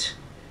print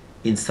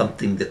in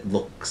something that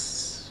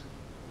looks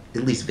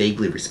at least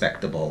vaguely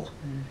respectable,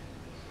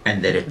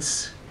 and that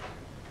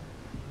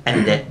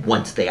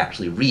once they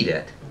actually read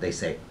it, they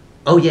say,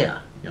 oh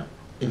yeah,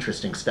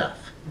 interesting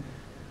stuff.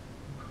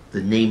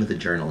 The name of the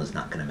journal is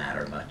not going to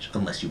matter much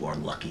unless you are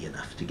lucky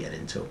enough to get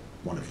into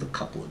one of the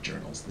couple of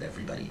journals that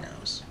everybody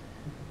knows.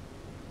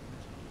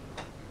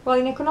 Well,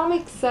 in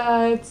economics,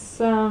 it's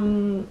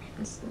not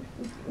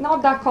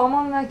that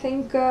common. I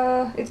think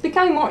it's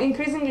becoming more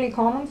increasingly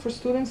common for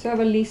students to have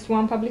at least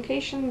one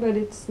publication, but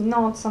it's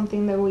not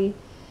something that we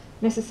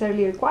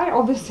necessarily require.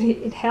 Obviously,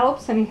 it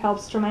helps, and it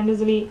helps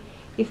tremendously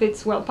if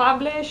it's well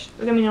published.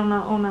 I mean,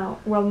 on a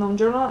well-known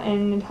journal,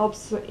 and it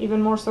helps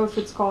even more so if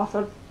it's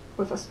co-authored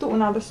with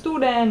another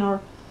student,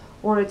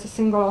 or it's a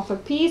single author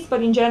piece.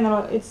 But in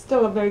general, it's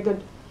still a very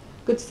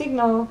good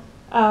signal.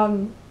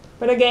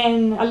 But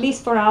again, at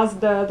least for us,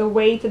 the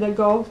weight that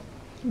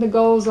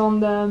goes on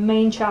the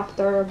main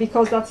chapter,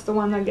 because that's the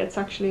one that gets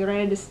actually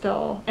read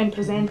still and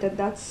presented,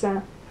 that's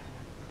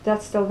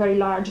still very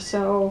large.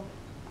 So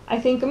I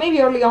think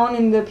maybe early on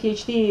in the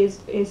PhD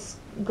is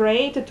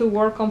great to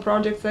work on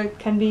projects that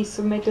can be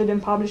submitted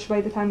and published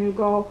by the time you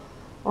go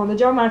on the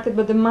job market,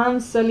 but the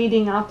months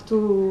leading up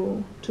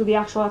to the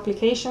actual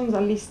applications,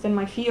 at least in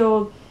my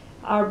field,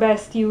 are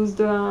best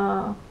used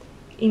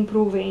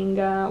improving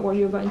what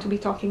you're going to be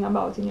talking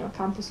about in your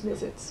campus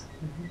visits.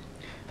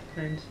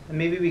 And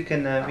maybe we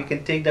can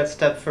take that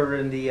step further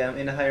in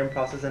the hiring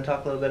process and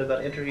talk a little bit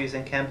about interviews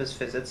and campus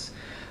visits.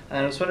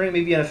 And I was wondering,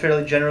 maybe on a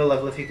fairly general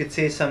level, if you could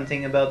say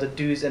something about the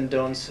do's and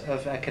don'ts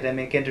of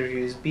academic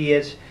interviews, be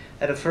it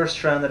at a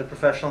first round at a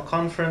professional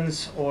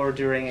conference or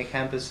during a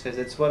campus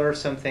visit. What are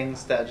some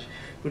things that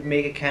would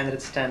make a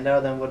candidate stand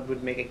out, and what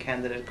would make a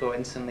candidate go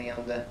instantly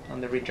on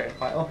the reject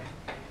pile?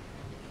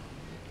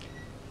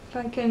 If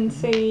I can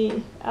say,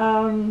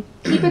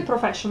 keep it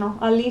professional.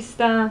 At least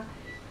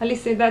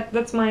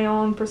that's my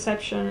own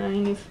perception. I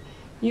mean, if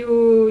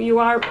you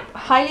are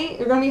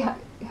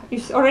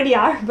you already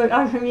are, but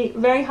are going to be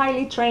very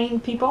highly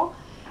trained people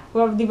who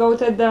have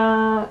devoted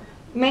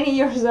many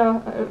years,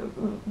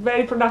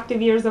 very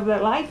productive years of their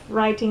life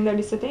writing their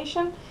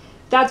dissertation.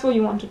 That's what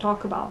you want to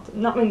talk about.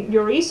 Not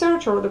your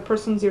research or the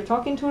persons you're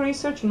talking to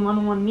research in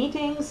one-on-one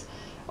meetings,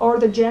 or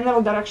the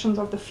general directions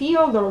of the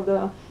field or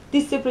the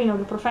discipline of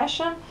the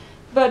profession.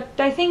 But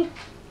I think,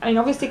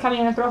 obviously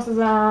coming across as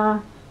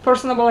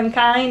personable and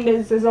kind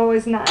is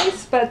always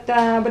nice, but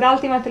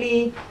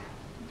ultimately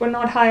we're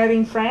not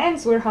hiring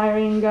friends, we're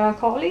hiring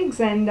colleagues,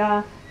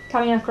 and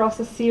coming across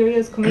as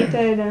serious,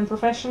 committed, and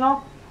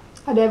professional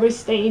at every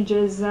stage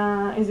is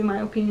in my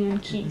opinion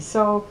key.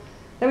 So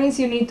that means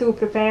you need to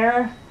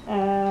prepare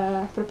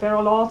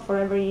a lot for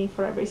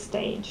every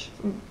stage,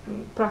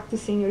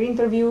 practicing your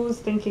interviews,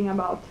 thinking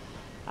about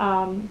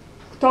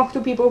talk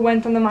to people who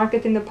went on the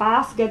market in the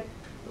past, get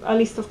a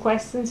list of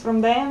questions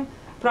from them,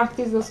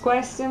 practice those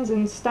questions,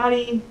 and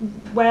study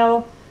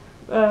well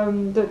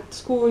the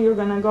school you're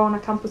going to go on a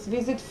campus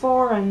visit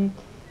for, and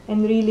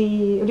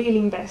really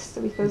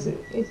invest, because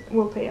it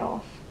will pay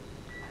off.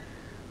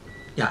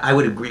 Yeah, I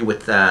would agree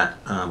with that.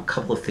 A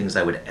couple of things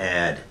I would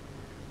add,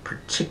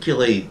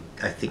 particularly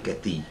I think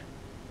at the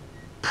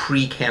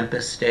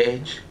pre-campus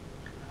stage.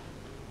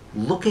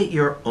 Look at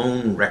your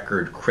own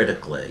record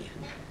critically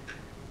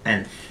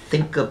and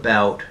think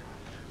about,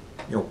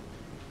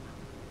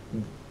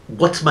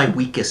 what's my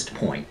weakest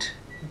point?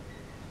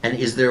 And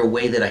is there a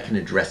way that I can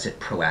address it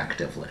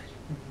proactively?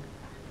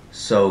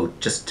 So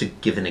just to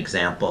give an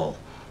example,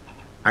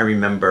 I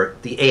remember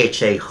the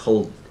AHA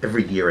hold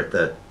every year at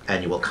the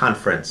annual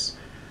conference,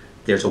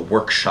 there's a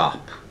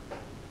workshop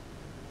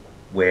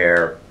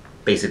where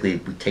basically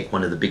we take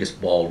one of the biggest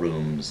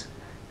ballrooms,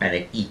 and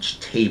at each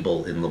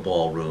table in the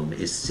ballroom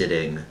is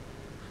sitting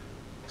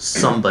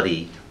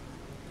somebody,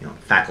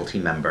 faculty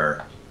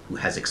member who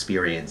has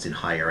experience in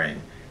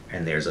hiring,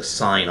 and there's a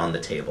sign on the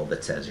table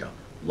that says, you know,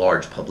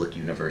 large public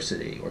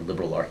university or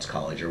liberal arts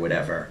college or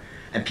whatever,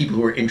 and people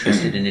who are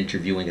interested in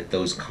interviewing at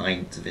those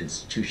kinds of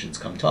institutions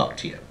come talk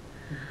to you.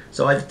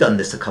 So I've done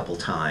this a couple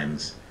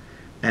times,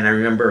 and I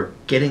remember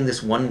getting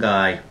this one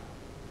guy, I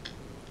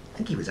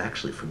think he was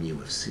actually from U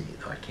of C,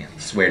 though I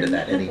can't swear to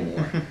that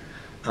anymore.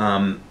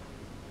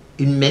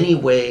 In many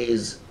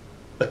ways,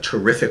 a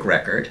terrific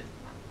record,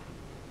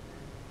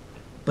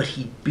 but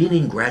he'd been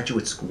in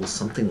graduate school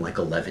something like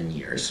 11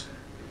 years.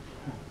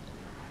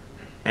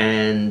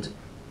 And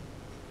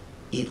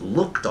it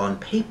looked on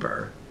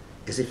paper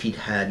as if he'd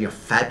had, you know,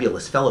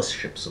 fabulous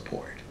fellowship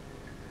support.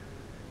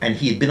 And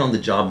he had been on the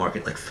job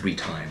market like 3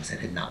 times and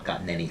had not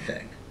gotten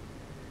anything.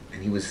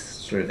 And he was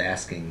sort of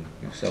asking,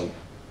 you know, so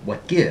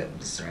what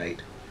gives,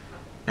 right?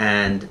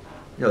 And, you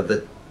know,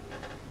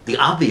 the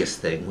obvious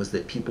thing was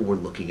that people were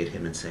looking at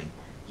him and saying,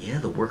 yeah,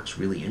 the work's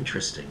really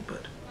interesting,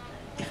 but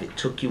if it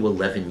took you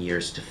 11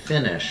 years to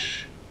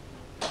finish,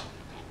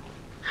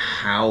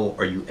 how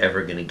are you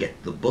ever going to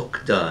get the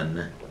book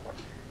done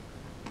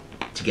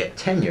to get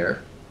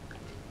tenure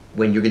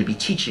when you're going to be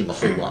teaching a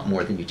whole lot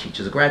more than you teach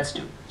as a grad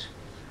student?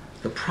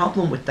 The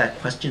problem with that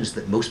question is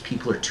that most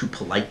people are too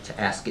polite to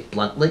ask it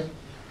bluntly.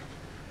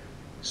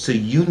 So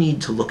you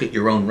need to look at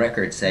your own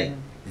record, say,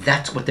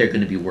 that's what they're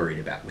going to be worried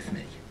about with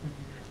me.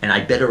 And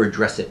I better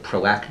address it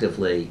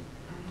proactively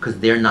because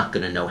they're not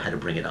going to know how to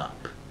bring it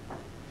up.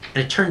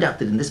 And it turned out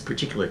that in this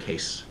particular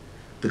case,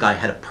 the guy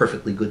had a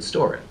perfectly good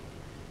story.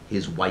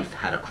 His wife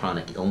had a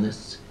chronic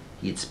illness.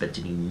 He had spent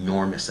an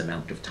enormous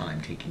amount of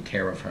time taking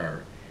care of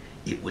her.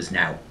 It was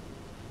now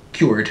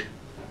cured,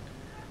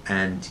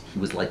 and he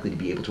was likely to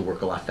be able to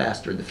work a lot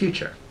faster in the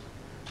future.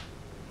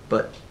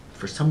 But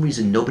for some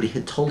reason, nobody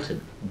had told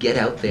him, get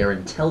out there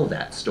and tell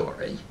that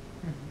story.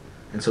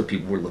 And so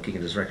people were looking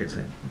at his record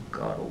saying,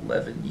 God,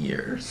 11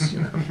 years,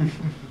 you know.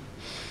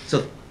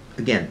 So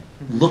again,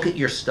 look at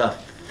your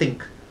stuff,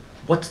 think,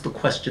 what's the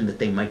question that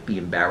they might be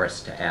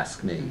embarrassed to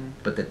ask me,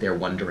 but that they're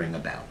wondering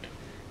about?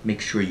 Make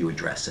sure you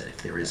address it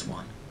if there is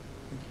one.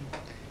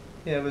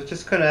 Yeah, I was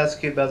just going to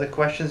ask you about the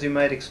questions you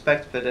might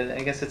expect, but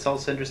I guess it's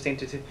also interesting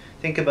to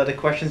think about the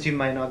questions you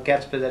might not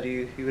get, but that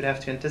you would have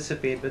to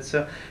anticipate. But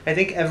so I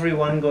think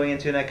everyone going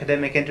into an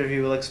academic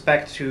interview will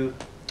expect to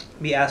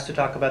be asked to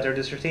talk about their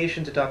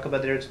dissertation, to talk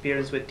about their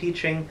experience with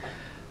teaching.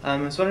 I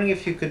was wondering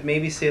if you could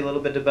maybe say a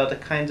little bit about the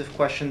kinds of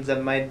questions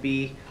that might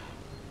be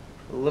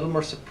a little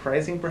more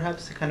surprising,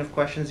 perhaps, the kind of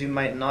questions you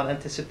might not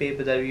anticipate,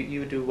 but that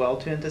you do well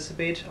to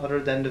anticipate, other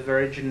than the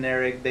very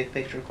generic big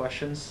picture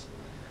questions.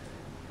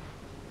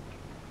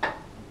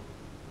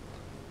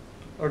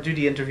 Or do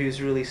the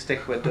interviews really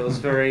stick with those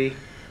very...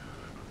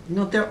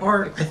 No, there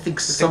are, I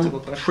think,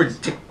 some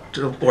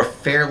predictable or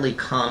fairly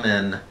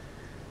common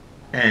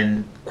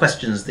and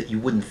questions that you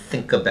wouldn't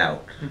think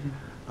about.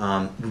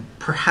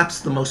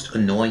 Perhaps the most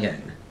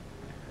annoying,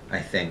 I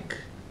think,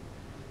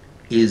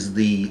 is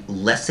the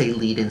less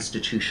elite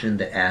institution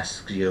that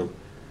asks you,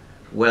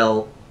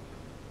 well,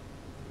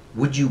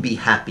 would you be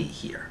happy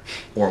here?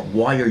 Or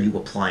why are you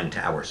applying to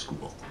our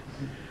school?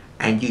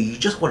 And you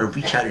just want to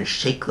reach out and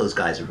shake those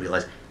guys and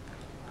realize,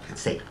 and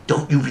say,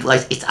 don't you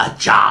realize it's a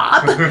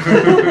job?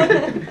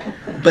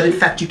 But in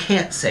fact, you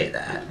can't say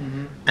that.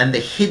 And the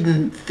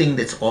hidden thing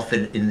that's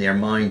often in their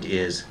mind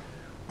is,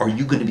 are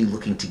you going to be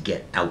looking to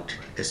get out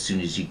as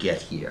soon as you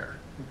get here?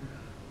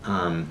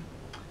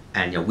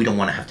 And, you know, we don't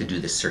want to have to do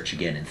this search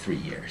again in 3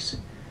 years.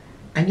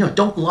 And, you know,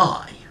 don't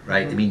lie,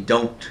 right? I mean,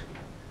 don't,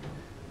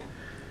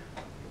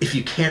 if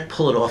you can't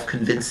pull it off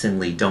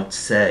convincingly, don't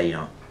say, you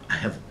know, I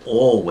have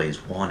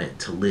always wanted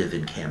to live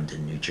in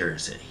Camden, New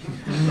Jersey,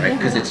 right?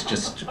 Because it's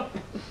just,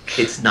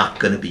 it's not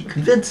going to be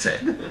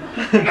convincing.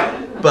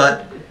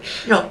 But,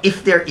 you know,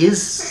 if there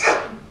is,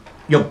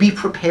 you know, be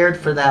prepared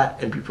for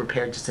that and be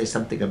prepared to say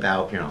something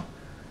about, you know,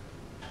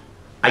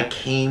 I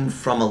came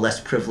from a less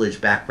privileged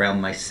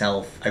background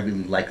myself. I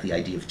really like the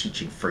idea of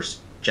teaching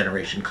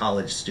first-generation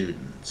college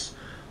students.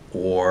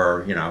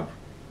 Or, you know,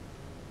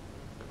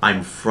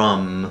 I'm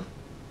from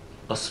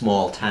a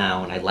small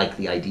town. I like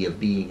the idea of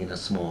being in a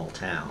small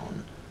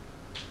town.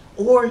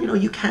 Or, you know,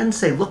 you can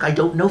say, look, I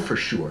don't know for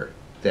sure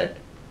that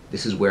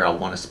this is where I'll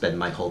want to spend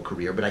my whole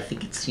career, but I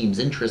think it seems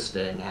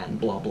interesting and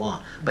blah,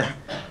 blah. But,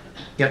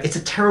 you know, it's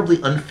a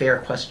terribly unfair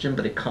question,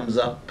 but it comes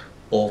up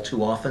all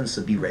too often,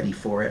 so be ready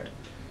for it,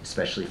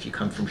 especially if you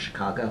come from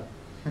Chicago.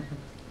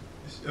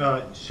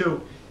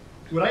 So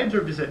what I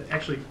observed is that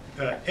actually,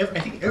 I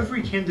think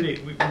every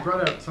candidate, we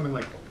brought out something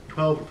like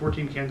 12 or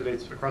 14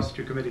 candidates across the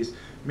 2 committees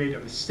made a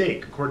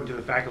mistake, according to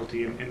the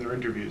faculty in their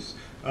interviews,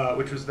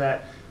 which was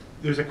that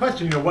there's a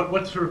question, you know,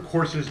 what sort of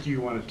courses do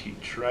you want to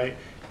teach, right?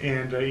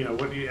 And, you know,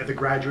 what, at the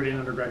graduate and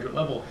undergraduate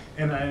level.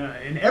 And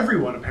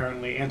everyone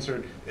apparently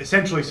answered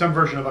essentially some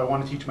version of, I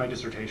want to teach my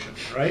dissertation,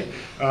 right?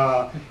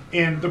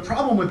 And the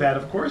problem with that,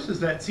 of course, is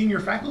that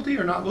senior faculty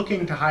are not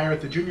looking to hire at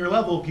the junior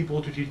level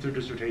people to teach their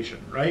dissertation,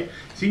 right?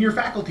 Senior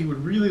faculty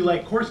would really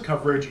like course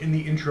coverage in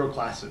the intro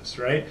classes,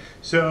 right?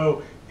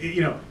 So,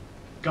 you know,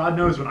 God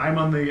knows when I'm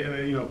on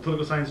the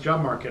political science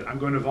job market, I'm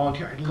going to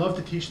volunteer. I'd love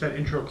to teach that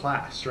intro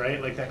class,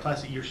 right? Like that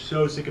class that you're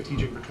so sick of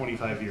teaching for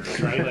 25 years,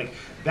 right? Like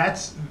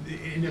that's,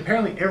 and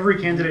apparently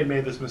every candidate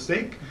made this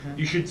mistake.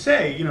 You should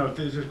say, if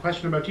there's a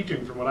question about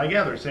teaching, from what I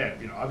gather, say,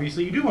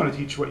 obviously you do want to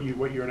teach what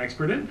you're an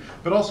expert in,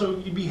 but also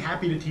you'd be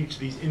happy to teach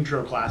these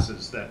intro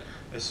classes that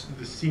the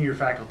senior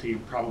faculty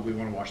probably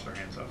want to wash their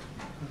hands of.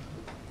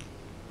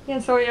 Yeah,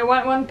 so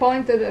one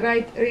point that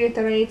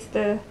reiterates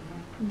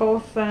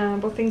both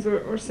things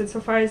were said so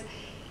far is,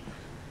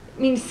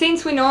 I mean,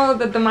 since we know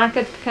that the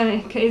market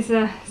is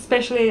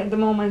especially at the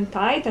moment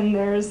tight and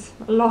there's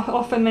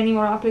often many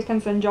more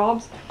applicants than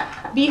jobs,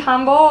 be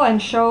humble and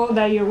show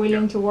that you're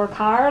willing to work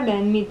hard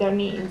and meet their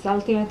needs.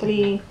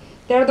 Ultimately,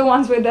 they're the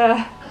ones with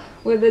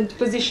the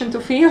position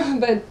to fill,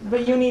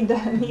 but you need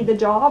the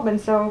job,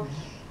 and so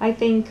I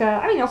think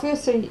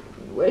obviously,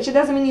 which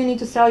doesn't mean you need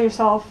to sell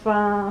yourself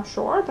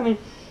short. I mean,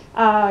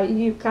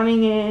 you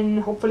coming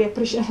in, hopefully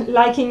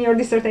liking your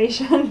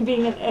dissertation,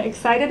 being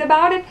excited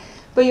about it,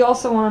 but you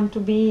also want to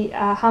be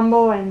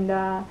humble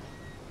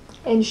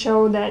and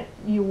show that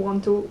you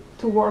want to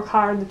work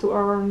hard to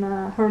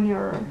earn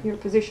your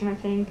position. I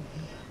think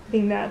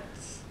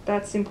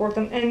that's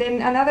important. And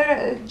then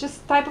another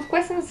just type of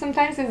question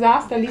sometimes is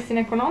asked, at least in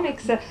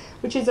economics,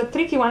 which is a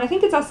tricky one. I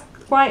think it's asked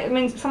quite. I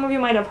mean, some of you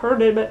might have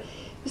heard it, but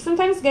you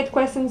sometimes get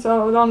questions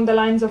along the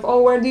lines of,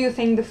 where do you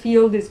think the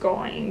field is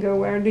going? Or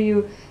where do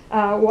you,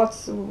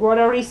 what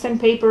are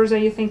recent papers that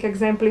you think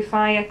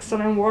exemplify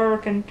excellent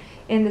work in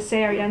this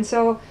area? And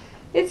so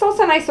it's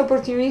also a nice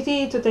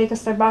opportunity to take a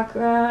step back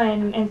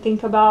and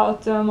think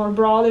about more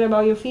broadly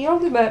about your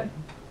field, but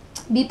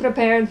be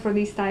prepared for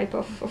these type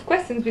of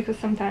questions because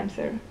sometimes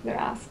they're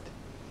asked.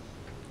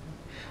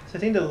 So I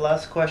think the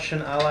last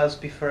question I'll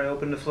ask before I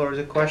open the floor,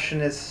 the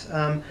question is,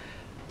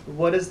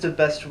 what is the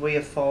best way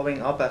of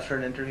following up after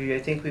an interview? I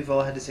think we've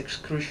all had this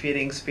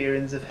excruciating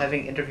experience of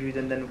having interviewed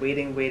and then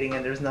waiting,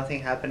 and there's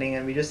nothing happening,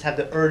 and we just have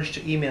the urge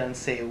to email and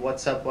say,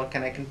 "What's up? What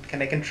can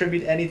I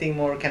contribute anything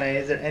more?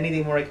 Is there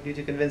anything more I can do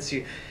to convince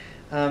you?"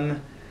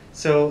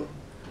 So,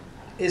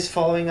 is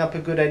following up a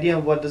good idea?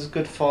 What does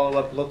good follow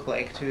up look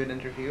like to an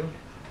interview?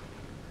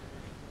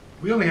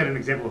 We only had an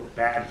example of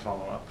bad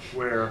follow up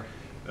where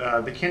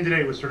the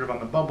candidate was sort of on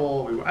the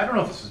bubble. I don't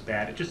know if this was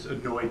bad. It just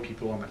annoyed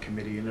people on the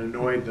committee and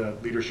annoyed the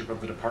leadership of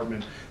the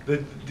department.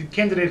 The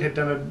candidate had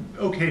done an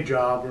okay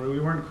job, or we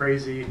weren't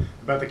crazy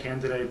about the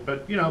candidate,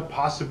 but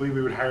possibly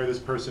we would hire this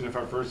person if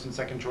our first and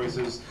second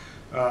choices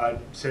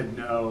said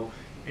no.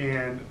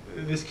 And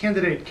this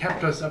candidate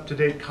kept us up to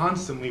date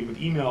constantly with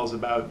emails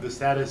about the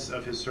status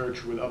of his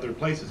search with other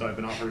places. I've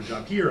been offered a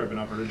job here, I've been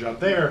offered a job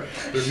there,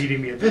 they're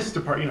meeting me at this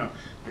department,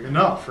 like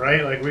enough,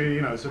 right? Like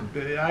so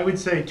I would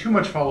say too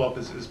much follow-up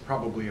is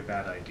probably a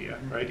bad idea,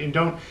 right?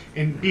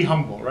 And be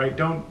humble, right?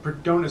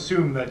 Don't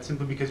assume that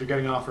simply because you're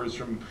getting offers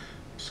from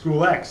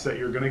school X that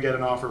you're gonna get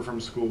an offer from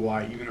school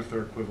Y, even if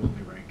they're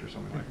equivalently ranked or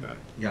something like that.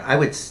 Yeah, I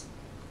would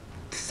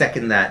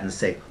second that and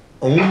say,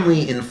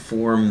 only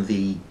inform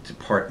the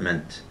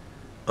department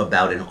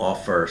about an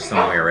offer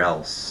somewhere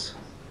else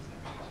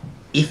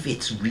if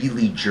it's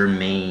really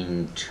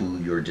germane to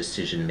your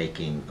decision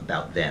making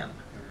about them.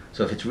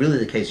 So if it's really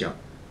the case,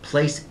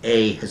 place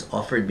A has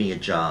offered me a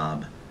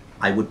job,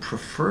 I would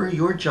prefer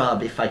your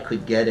job if I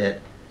could get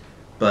it,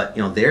 but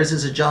theirs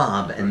is a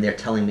job and they're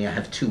telling me I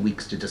have 2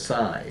 weeks to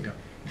decide,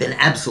 then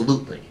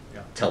absolutely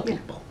tell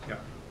people. Yeah.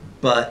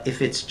 But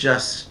if it's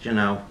just,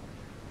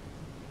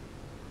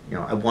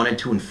 I wanted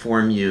to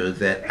inform you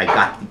that I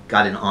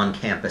got an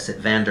on-campus at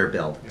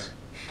Vanderbilt. Yeah,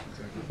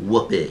 exactly.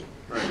 Whoopee.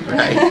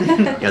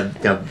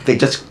 Right. They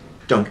just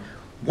don't.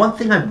 One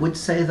thing I would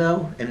say,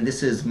 though, and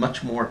this is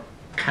much more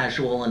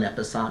casual and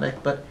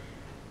episodic, but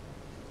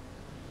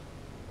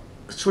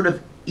sort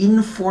of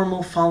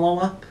informal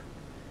follow-up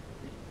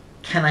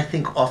can, I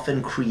think,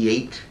 often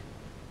create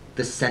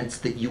the sense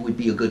that you would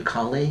be a good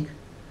colleague,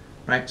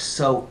 right?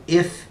 So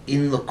if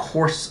in the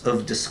course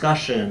of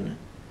discussion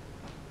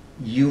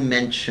you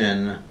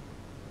mention,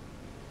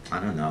 I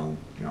don't know,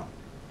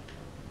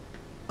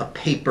 a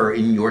paper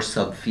in your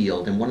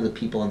subfield, and one of the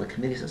people on the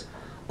committee says,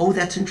 "Oh,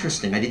 that's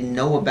interesting, I didn't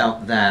know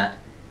about that,"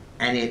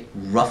 and it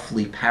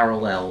roughly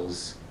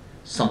parallels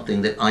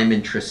something that I'm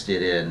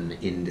interested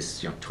in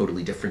this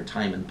totally different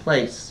time and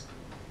place,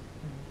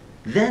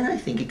 then I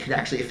think it could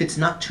actually, if it's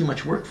not too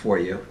much work for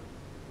you,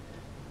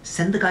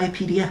 send the guy a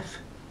PDF.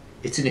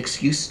 It's an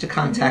excuse to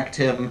contact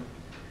him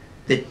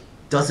that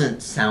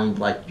doesn't sound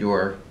like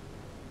you're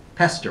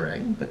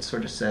pestering, but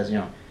sort of says,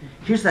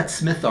 here's that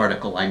Smith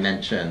article I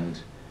mentioned.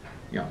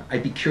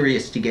 I'd be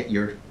curious to get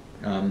your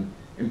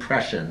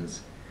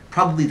impressions.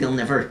 Probably they'll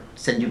never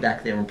send you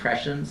back their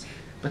impressions,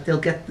 but they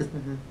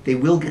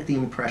will get the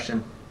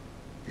impression,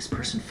 this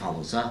person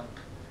follows up,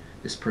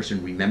 this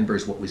person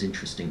remembers what was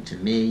interesting to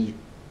me.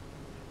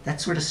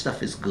 That sort of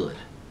stuff is good.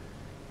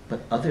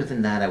 But other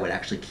than that, I would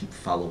actually keep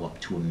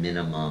follow-up to a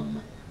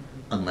minimum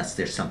unless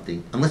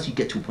you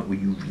get to a point where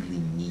you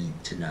really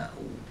need to know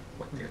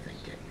what they're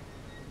thinking.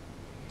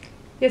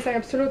 Yes, I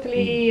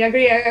absolutely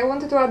agree. I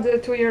wanted to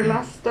add to your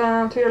last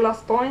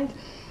point.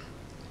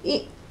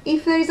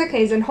 if there is a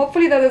case, and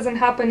hopefully that doesn't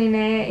happen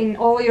in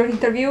all your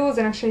interviews,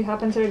 and actually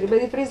happens already, but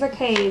if there is a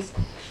case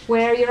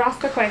where you're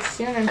asked a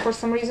question and for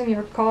some reason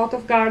you're caught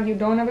off guard, you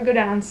don't have a good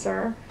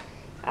answer,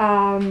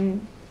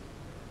 and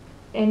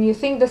you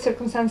think the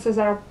circumstances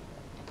are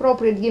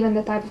appropriate given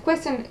the type of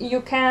question,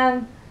 you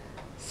can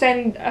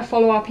send a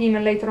follow-up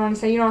email later on and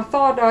say, I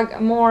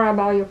thought more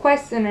about your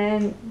question,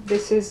 and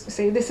this is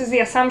the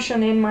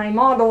assumption in my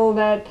model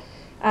that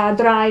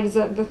drives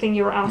the thing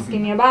you're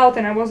asking me about,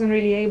 and I wasn't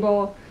really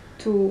able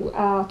to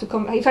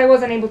if I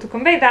wasn't able to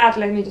convey that,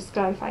 let me just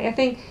clarify. I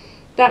think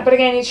that, but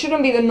again, it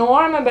shouldn't be the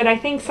norm, but I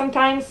think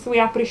sometimes we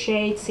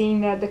appreciate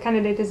seeing that the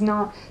candidate is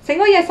not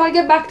saying, oh yes, I'll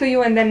get back to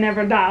you, and then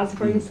never does,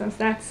 for instance.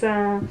 That's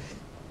and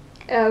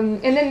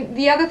then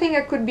the other thing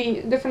that could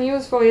be different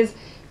useful is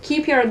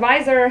keep your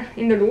advisor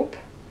in the loop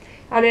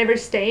at every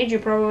stage. You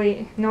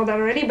probably know that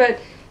already, but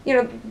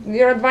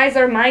your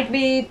advisor might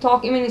be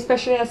talking,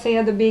 especially say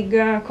at the big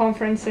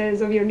conferences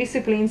of your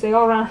disciplines, we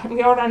all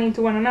run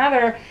into one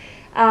another.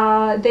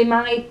 They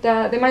might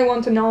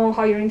want to know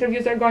how your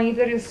interviews are going. If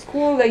there is a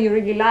school that you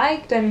really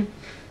liked, and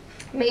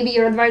maybe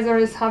your advisor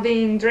is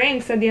having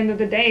drinks at the end of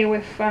the day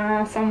with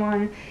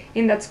someone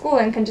in that school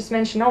and can just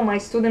mention, oh, my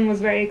student was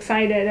very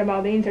excited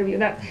about the interview.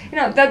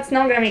 That's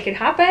not going to make it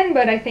happen,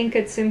 but I think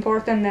it's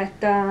important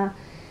that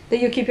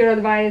you keep your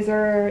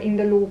advisor in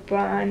the loop,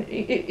 and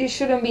it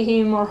shouldn't be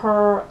him or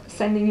her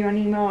sending you an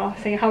email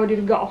saying, how did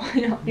it go?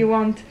 You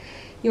want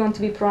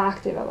to be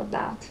proactive about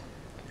that.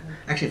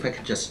 Actually, if I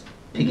could just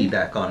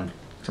piggyback on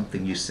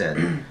something you said,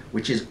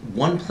 which is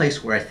one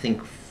place where I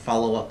think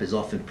follow-up is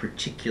often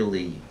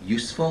particularly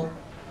useful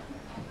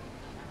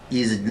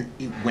is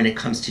when it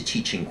comes to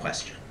teaching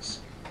questions.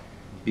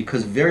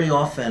 Because very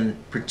often,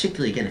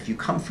 particularly again, if you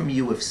come from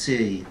U of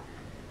C,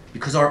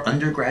 because our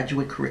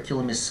undergraduate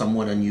curriculum is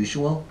somewhat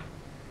unusual,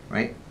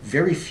 right?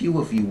 Very few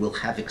of you will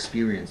have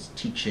experience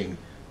teaching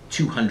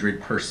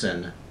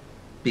 200-person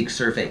big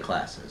survey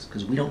classes,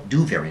 because we don't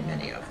do very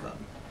many of them.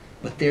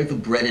 But they're the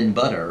bread and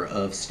butter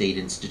of state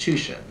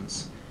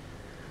institutions.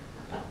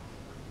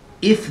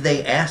 If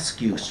they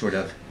ask you sort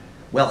of,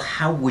 well,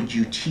 how would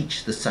you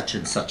teach the such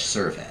and such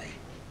survey?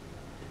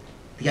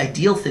 The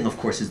ideal thing, of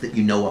course, is that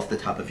you know off the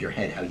top of your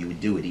head how you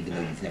would do it, even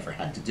though you've never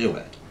had to do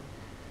it.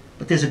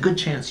 But there's a good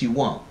chance you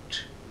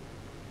won't.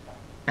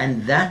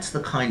 And that's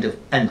the kind of,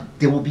 and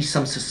there will be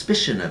some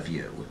suspicion of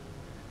you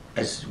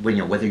as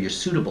when whether you're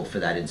suitable for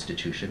that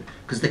institution,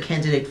 because the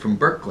candidate from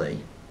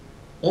Berkeley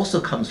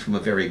also comes from a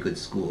very good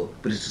school,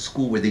 but it's a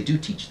school where they do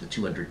teach the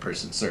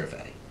 200-person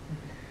survey.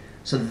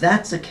 So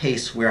that's a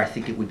case where I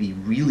think it would be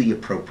really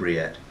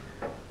appropriate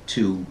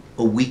to,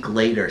 a week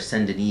later,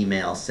 send an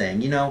email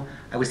saying,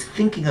 I was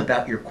thinking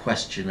about your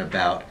question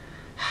about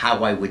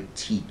how I would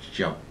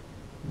teach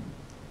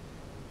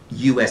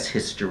U.S.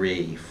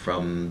 history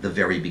from the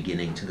very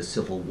beginning to the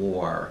Civil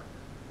War.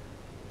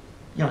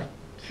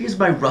 Here's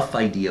my rough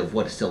idea of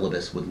what a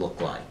syllabus would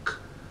look like.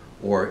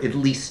 Or at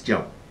least,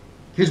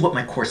 here's what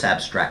my course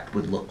abstract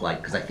would look like,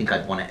 because I think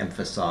I'd want to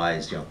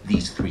emphasize,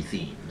 these 3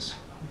 themes.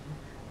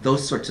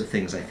 Those sorts of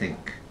things, I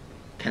think,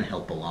 can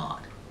help a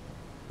lot.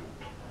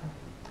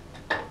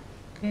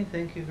 Okay,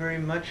 thank you very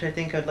much. I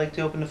think I'd like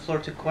to open the floor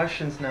to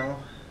questions now.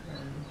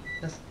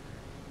 Yes.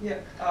 Yeah,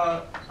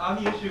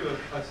 on the issue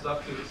of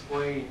stuff to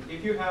explain,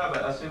 if you have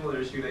a similar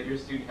issue that your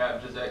student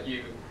had, just that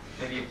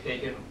maybe you've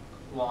taken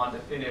long to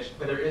finish,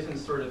 but there isn't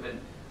sort of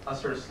a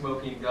sort of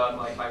smoking gun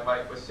like my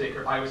wife was sick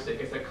or I was sick,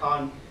 it's a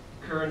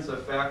concurrence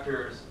of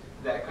factors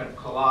that kind of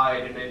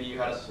collide, and maybe you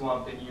had a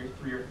slump in year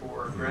 3 or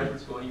 4 of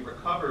graduate school and you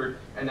recovered,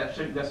 and that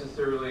shouldn't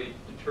necessarily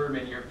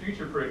determine your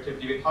future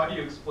productivity. But how do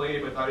you explain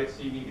it without it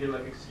seeming either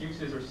like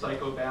excuses or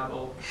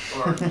psychobabble,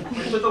 or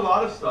there's just a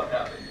lot of stuff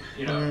happening,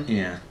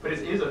 Yeah. But it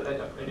is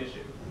an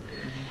issue.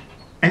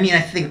 I mean,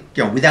 I think,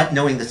 without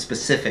knowing the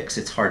specifics,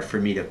 it's hard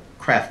for me to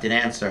craft an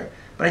answer.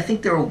 But I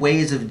think there are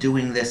ways of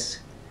doing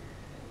this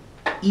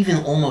even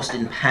almost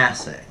in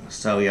passing.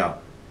 So,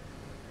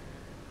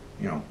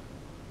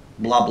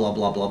 blah, blah,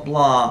 blah, blah,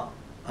 blah.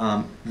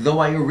 Though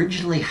I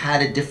originally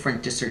had a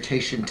different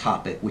dissertation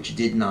topic which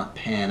did not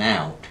pan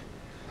out,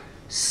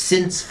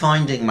 since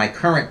finding my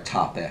current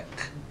topic,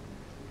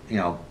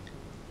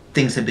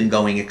 things have been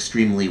going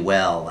extremely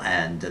well,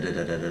 and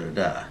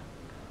da-da-da-da-da-da.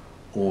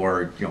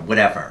 Or,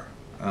 whatever.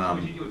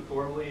 Would you do it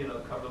formally in a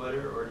cover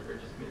letter, or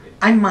just make it?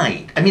 I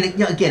might. I mean,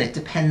 again, it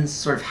depends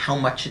sort of how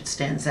much it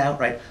stands out,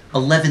 right?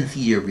 11th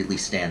year really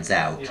stands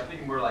out. Yeah, I'm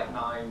thinking more like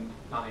 9,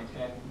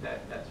 10,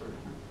 that sort of.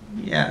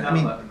 Yeah, not I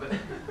mean, 11,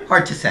 but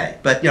hard to say.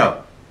 But,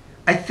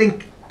 I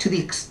think to the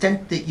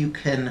extent that you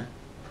can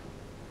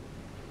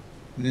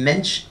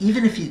mention,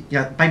 even if you,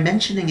 by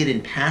mentioning it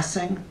in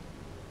passing,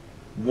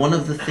 one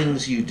of the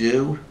things you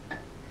do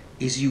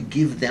is you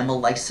give them a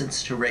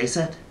license to raise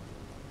it.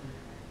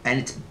 And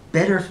it's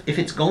better, if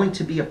it's going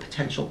to be a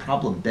potential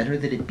problem, better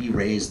that it be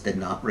raised than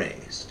not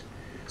raised.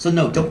 So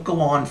no, don't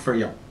go on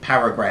for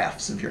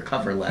paragraphs of your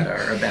cover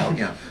letter about,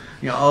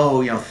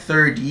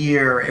 3rd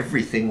year,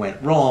 everything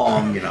went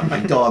wrong, my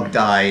dog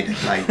died,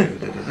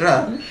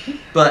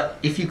 But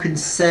if you can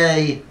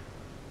say,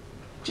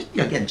 just,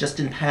 again, just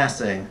in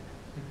passing,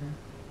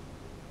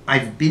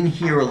 I've been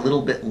here a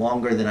little bit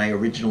longer than I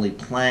originally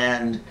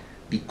planned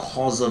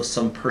because of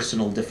some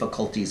personal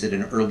difficulties at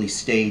an early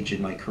stage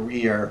in my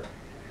career.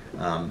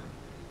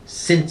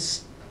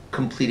 Since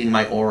completing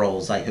my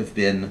orals, I have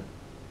been,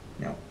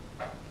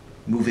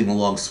 moving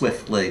along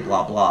swiftly,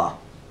 blah, blah.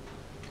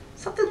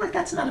 Something like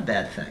that's not a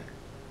bad thing.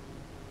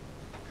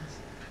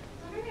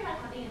 Wondering about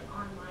having an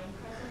online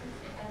presence,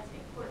 if that's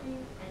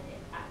important, and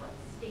at what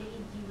stage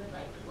you would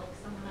like to look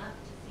someone up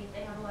to see if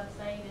they have a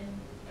website,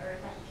 or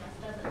if that just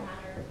doesn't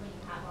matter when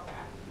you have all their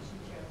application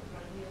materials in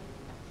front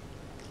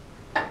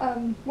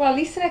of you. Well, at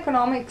least in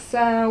economics,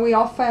 we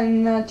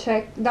often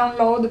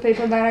download the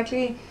paper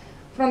directly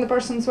from the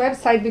person's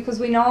website, because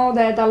we know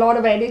that a lot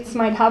of edits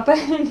might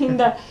happen in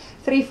the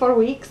 3-4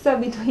 weeks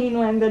between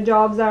when the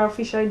jobs are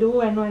officially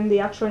due and when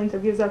the actual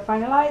interviews are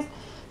finalized.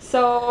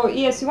 So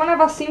yes, you want to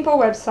have a simple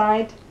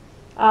website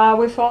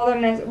with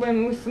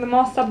the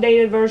most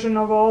updated version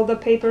of all the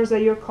papers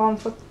that you're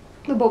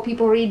comfortable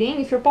people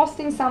reading. If you're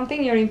posting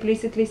something, you're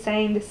implicitly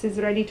saying this is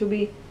ready to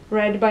be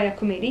read by a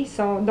committee,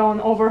 so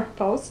don't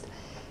overpost.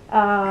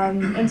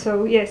 And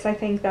so yes, I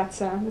think that's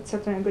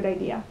certainly a good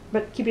idea,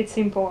 but keep it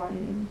simple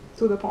and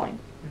to the point.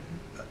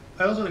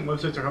 I also think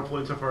websites are helpful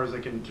insofar as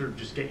they can sort of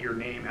just get your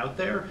name out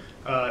there.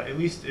 At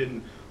least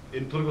in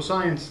political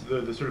science,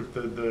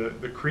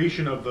 the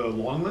creation of the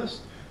long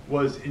list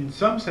was in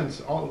some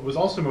sense was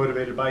also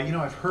motivated by,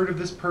 I've heard of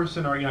this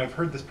person, or I've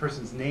heard this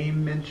person's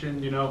name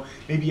mentioned,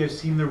 maybe I've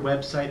seen their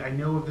website, I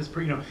know of this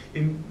person,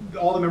 and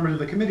all the members of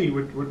the committee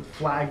would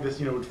flag this,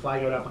 would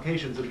flag out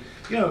applications, and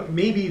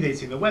maybe they'd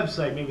seen the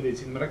website, maybe they'd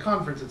seen them at a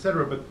conference,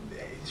 etc. But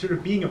sort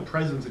of being a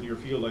presence in your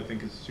field, I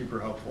think, is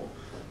super helpful.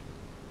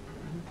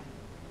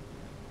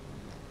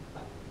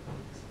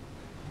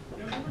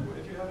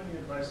 If you have any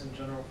advice in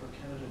general for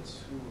candidates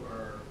who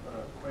are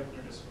quite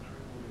interdisciplinary,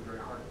 who will be very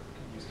hard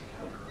committees to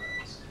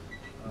categorize,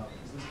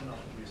 because this can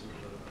often be sort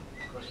of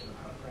a question of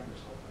how to frame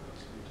yourself and how to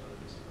speak to other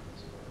disciplines.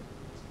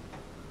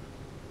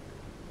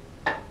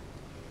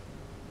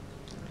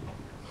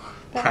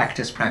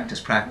 Practice,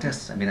 practice,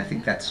 practice. I mean, I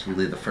think that's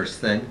really the first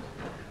thing.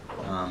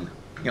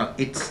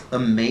 It's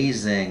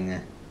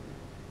amazing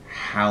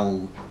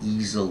how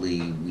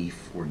easily we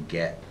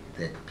forget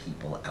that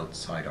people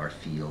outside our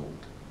field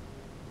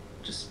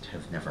just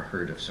have never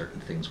heard of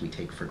certain things we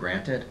take for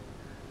granted.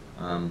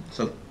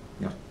 So,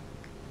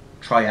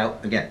 try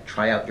out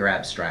your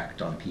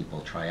abstract on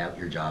people, try out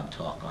your job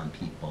talk on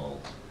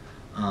people.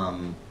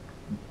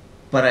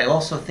 But I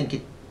also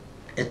think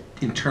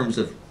in terms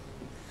of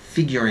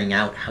figuring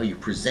out how you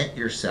present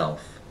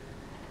yourself,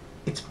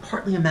 it's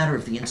partly a matter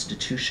of the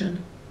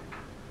institution,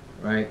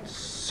 right?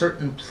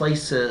 Certain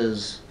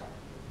places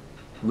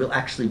will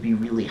actually be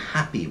really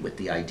happy with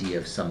the idea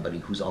of somebody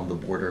who's on the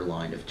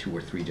borderline of 2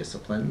 or 3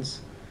 disciplines.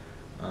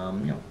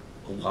 A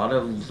lot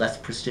of less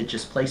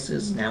prestigious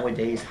places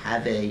nowadays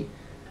have a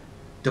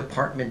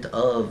department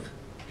of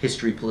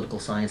history, political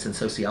science, and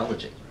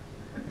sociology.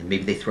 And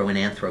maybe they throw in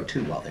anthro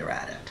too while they're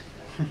at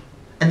it.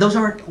 And those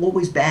aren't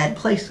always bad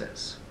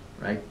places,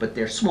 right? But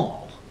they're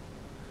small.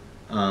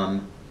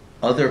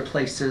 Other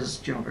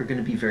places, are going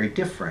to be very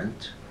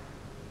different.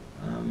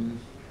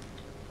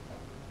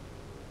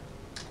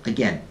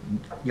 Again,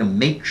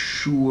 make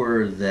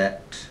sure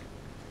that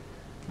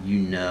you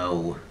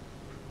know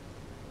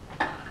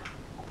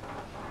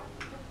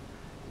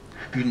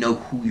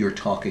who you're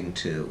talking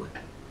to,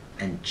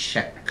 and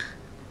check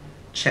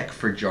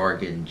for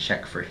jargon,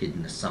 check for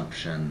hidden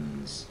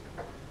assumptions.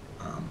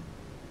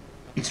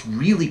 It's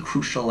really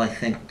crucial, I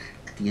think,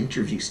 at the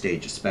interview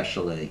stage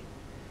especially.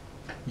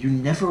 You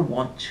never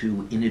want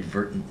to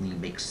inadvertently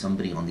make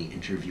somebody on the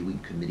interviewing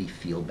committee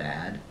feel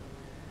bad,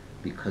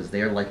 because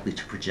they're likely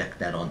to project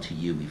that onto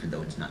you even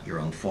though it's not your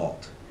own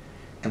fault.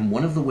 And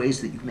one of the ways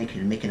that you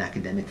can make an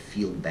academic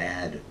feel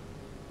bad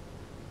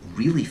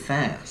really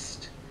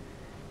fast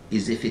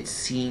is if it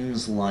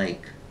seems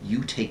like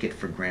you take it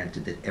for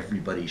granted that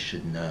everybody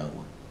should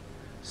know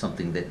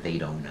something that they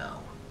don't know.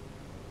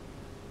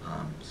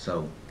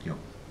 So,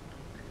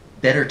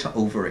 better to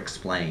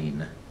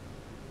over-explain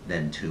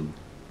than to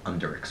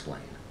under-explain.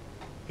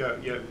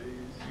 Yeah.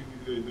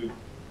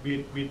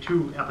 We had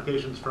 2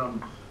 applications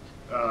from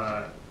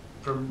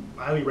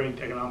highly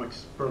ranked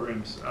economics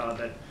programs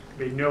that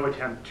made no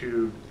attempt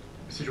to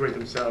situate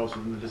themselves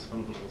within the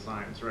discipline of political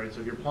science, right? So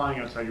if you're applying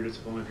outside your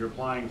discipline, if you're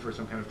applying for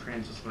some kind of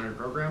transdisciplinary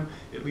program,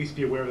 at least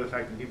be aware of the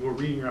fact that people who are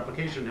reading your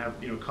application have,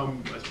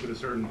 come with a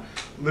certain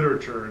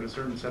literature and a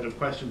certain set of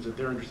questions that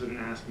they're interested in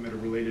asking that are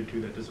related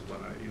to that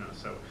discipline,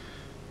 so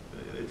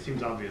it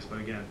seems obvious, but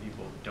again,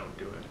 people don't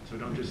do it. So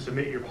don't just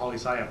submit your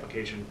poli-sci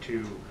application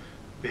to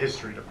the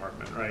history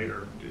department, right?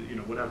 Or,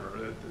 whatever.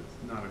 That's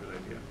not a good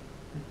idea.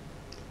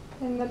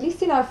 And at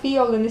least in our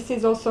field, and this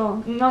is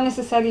also not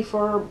necessarily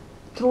for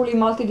truly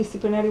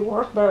multidisciplinary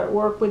work, but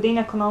work within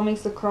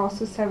economics across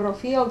several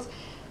fields,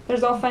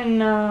 there's often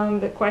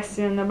the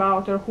question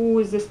about who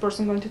is this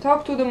person going to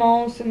talk to the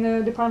most in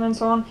the department and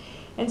so on.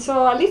 And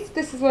so at least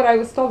this is what I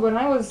was told when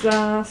I was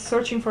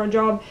searching for a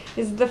job,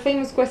 is the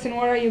famous question,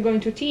 what are you going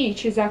to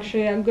teach, is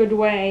actually a good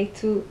way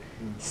to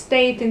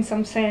state in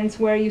some sense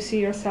where you see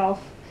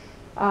yourself.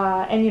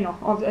 And you know,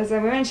 as I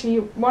mentioned,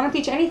 you want to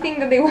teach anything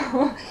that they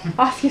will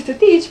ask you to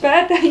teach,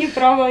 but you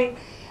probably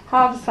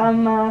have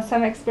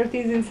some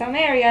expertise in some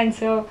area, and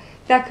so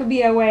that could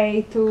be a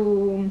way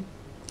to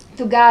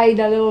guide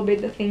a little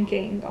bit the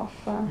thinking of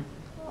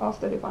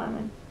the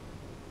department.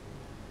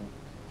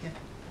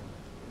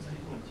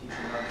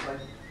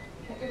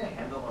 Can't get a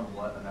handle on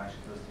what I'm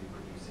actually supposed to be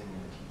producing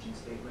in a teaching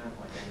statement.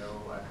 Like I know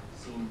I've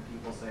seen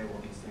people say, well,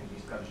 these things you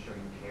just got to show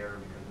you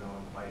care because no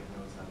one quite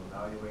knows how to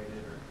evaluate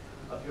it, or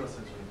a few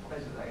essentially.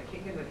 I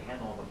can't get a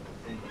handle on the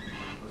thing that you're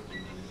supposed to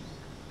be doing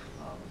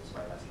just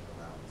by asking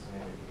around. So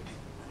maybe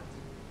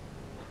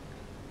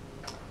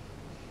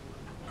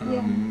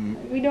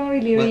We don't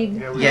really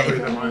read.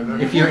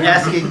 If you're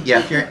asking,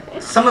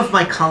 some of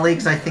my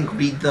colleagues, I think,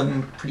 read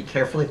them pretty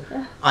carefully.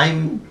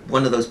 I'm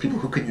one of those people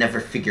who could never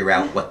figure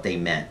out what they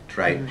meant,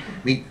 right? I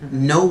mean,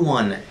 no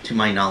one, to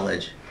my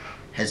knowledge,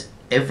 has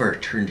ever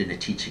turned in a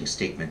teaching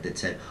statement that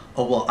said,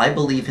 oh, well, I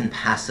believe in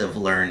passive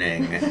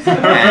learning, and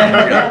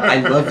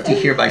I love to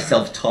hear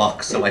myself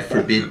talk, so I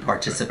forbid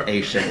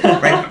participation,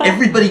 right?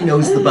 Everybody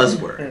knows the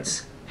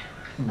buzzwords.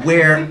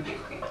 Where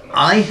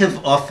I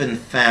have often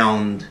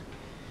found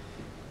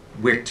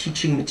where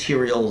teaching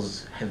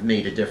materials have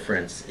made a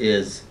difference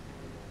is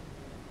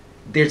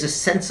there's a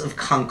sense of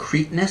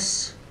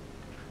concreteness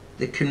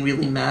that can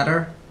really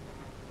matter.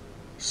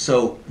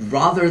 So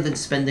rather than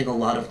spending a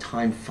lot of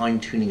time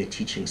fine-tuning a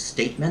teaching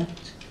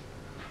statement,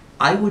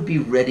 I would be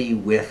ready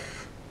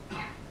with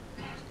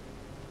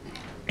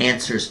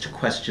answers to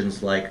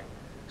questions like,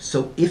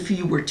 so if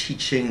you were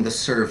teaching the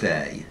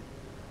survey,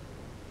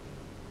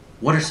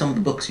 what are some of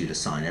the books you'd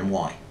assign and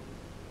why?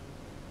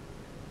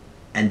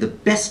 And the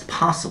best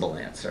possible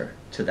answer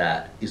to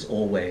that is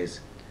always,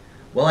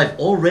 well, I've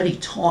already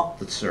taught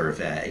the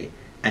survey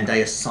and I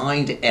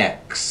assigned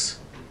X,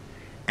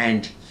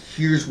 and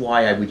here's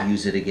why I would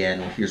use it again,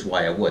 or here's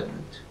why I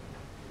wouldn't.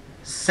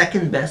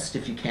 Second best,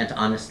 if you can't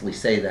honestly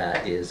say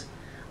that, is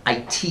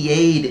I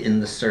TA'd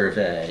in the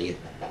survey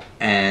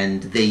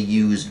and they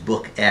used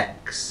book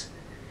X,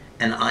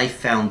 and I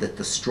found that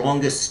the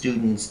strongest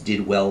students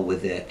did well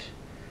with it,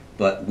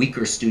 but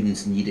weaker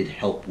students needed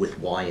help with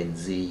Y and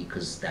Z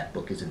because that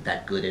book isn't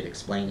that good at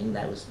explaining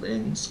those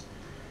things.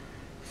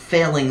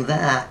 Failing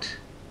that,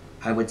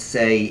 I would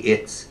say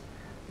it's,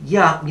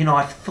 yeah, you know,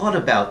 I've thought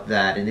about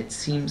that, and it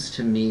seems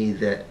to me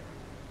that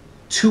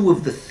two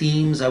of the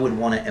themes I would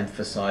want to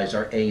emphasize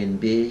are A and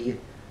B,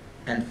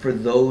 and for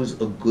those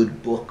a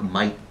good book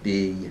might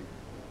be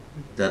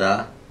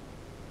da-da.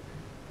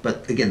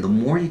 But again, the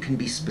more you can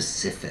be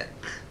specific,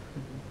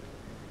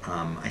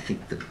 I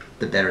think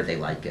the better they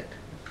like it.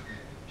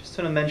 Just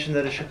want to mention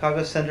that the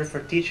Chicago Center for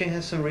Teaching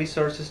has some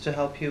resources to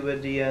help you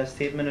with the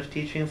Statement of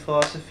Teaching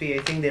philosophy.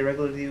 I think they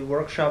regularly do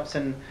workshops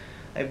and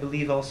I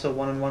believe also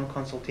one-on-one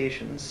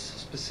consultations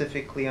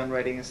specifically on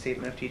writing a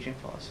Statement of Teaching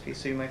philosophy,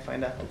 so you might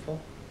find that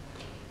helpful.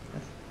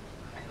 Yes.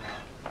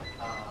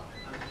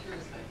 I'm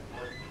curious, like,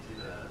 what do you think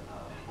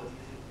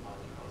about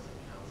the pros and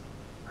cons of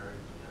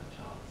preferring a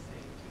job,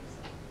 say, doing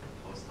some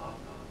postdoc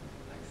on,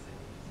 like, say,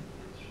 using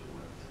industry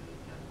work to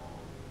get more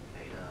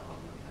data on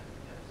what kind of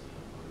get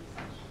more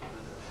research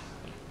further,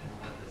 and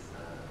what is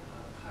the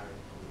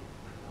current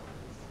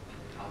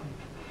how do you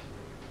think those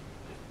work?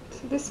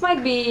 This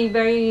might be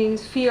very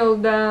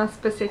field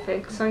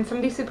specific. So in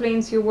some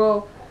disciplines you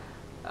will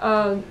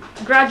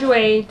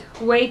graduate,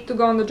 wait to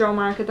go on the job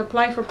market,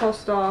 apply for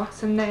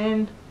postdocs, and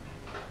then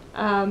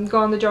go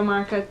on the job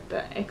market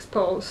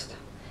exposed.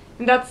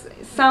 And that's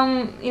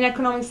some, in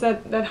economics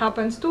that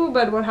happens too,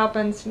 but what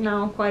happens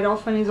now quite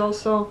often is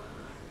also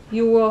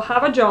you will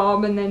have a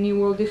job and then you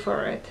will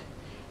defer it.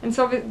 And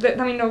so, I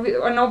mean,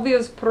 an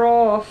obvious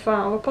pro of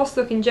a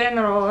postdoc in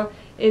general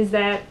is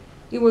that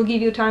it will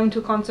give you time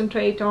to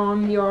concentrate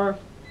on your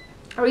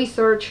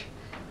research.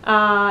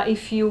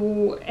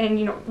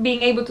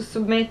 Being able to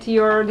submit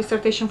your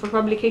dissertation for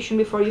publication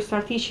before you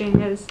start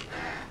teaching is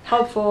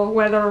helpful,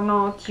 whether or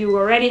not you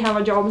already have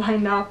a job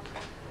lined up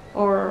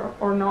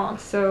or not.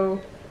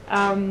 So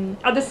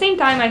at the same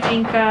time, I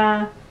think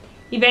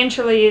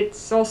eventually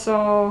it's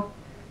also,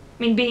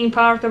 I mean, being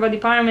part of a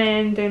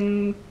department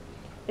and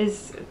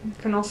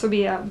can also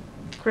be a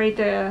great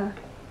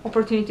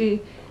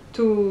opportunity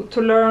to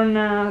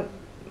learn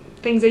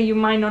things that you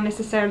might not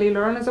necessarily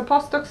learn as a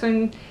postdoc.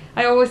 So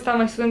I always tell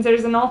my students there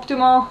is an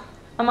optimal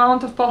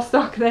amount of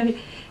postdoc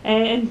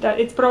and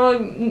it's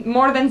probably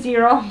more than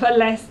 0 but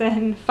less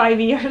than 5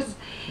 years.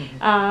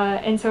 Mm-hmm.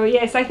 And so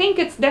yes, I think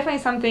it's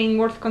definitely something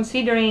worth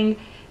considering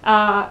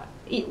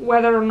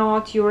whether or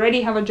not you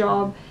already have a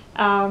job,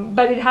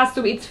 but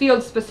it's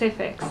field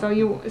specific, so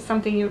it's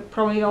something you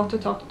probably ought to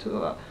talk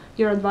to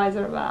your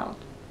advisor about.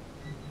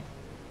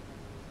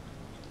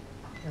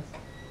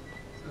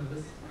 So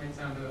this might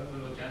sound a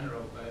little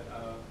general, but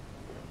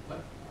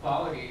what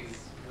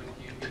qualities would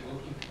you be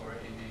looking for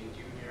in a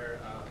junior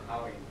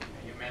colleague?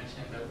 You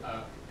mentioned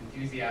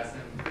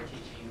enthusiasm for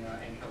teaching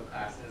intro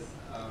classes.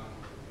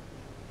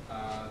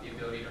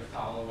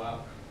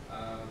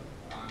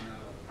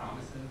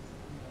 license,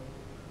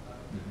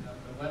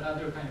 what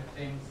other kind of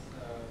things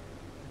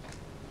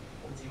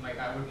would seem like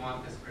I would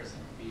want this person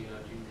to be a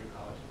junior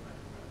college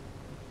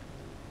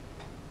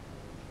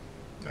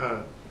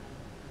professor?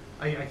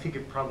 I think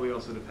it probably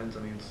also depends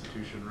on the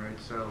institution, right?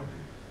 So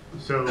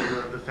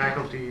the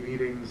faculty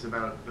meetings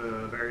about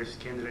the various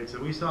candidates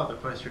that we saw, the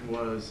question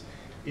was,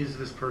 is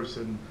this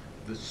person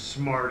the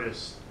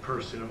smartest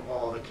person of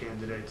all the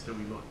candidates that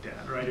we looked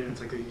at, right? And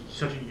it's like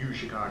such a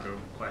UChicago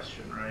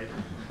question, right?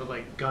 But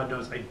like, God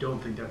knows, I don't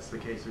think that's the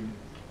case. It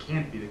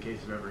can't be the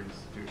case of every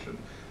institution.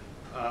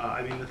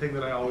 I mean, the thing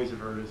that I always have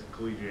heard is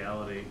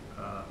collegiality.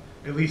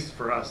 At least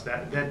for us,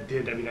 that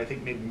did, I mean, I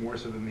think maybe more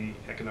so than the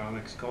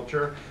economics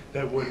culture,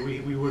 that we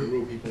would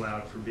rule people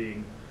out for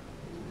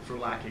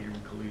lacking in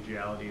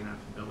collegiality and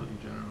affability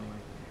generally.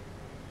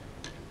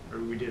 Or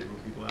we did rule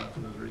people out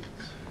for those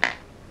reasons.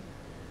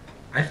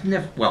 I've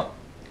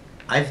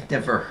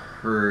never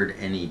heard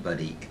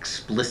anybody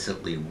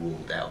explicitly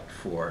ruled out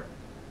for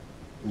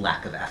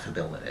lack of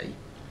affability.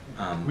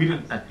 We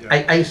didn't.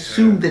 I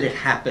assume that it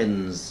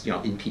happens,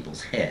 in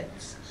people's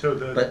heads. So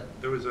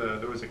there was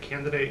a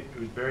candidate who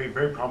was very,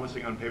 very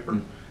promising on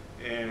paper,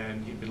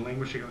 and he'd been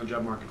languishing on the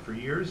job market for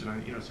years.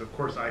 And so of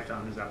course I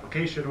found his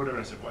application or whatever.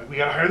 And I said, well, we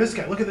gotta hire this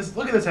guy. Look at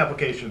this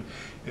application.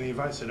 And the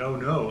advisor said, oh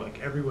no, like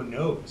everyone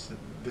knows that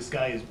this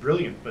guy is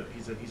brilliant, but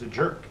he's a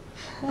jerk.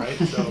 Right,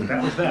 so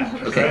that was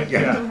that. Okay, right?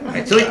 yeah.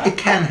 Right. So it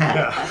can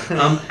happen.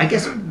 Yeah. I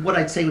guess what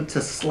I'd say it's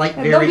a slight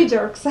don't be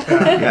jerks.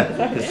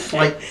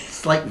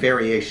 Slight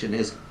variation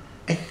is,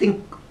 I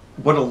think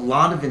what a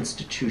lot of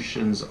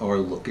institutions are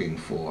looking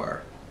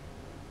for,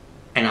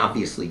 and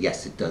obviously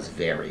yes, it does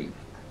vary,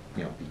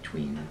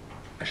 between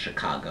a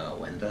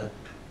Chicago and a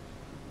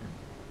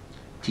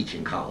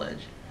teaching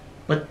college,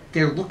 but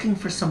they're looking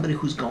for somebody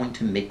who's going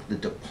to make the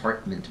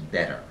department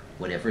better,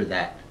 whatever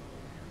that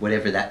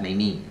may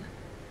mean.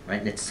 Right?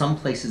 And at some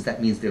places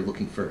that means they're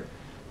looking for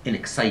an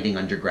exciting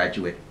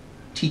undergraduate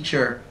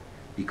teacher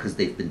because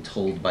they've been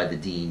told by the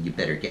dean, you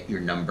better get your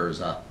numbers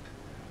up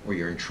or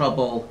you're in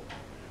trouble.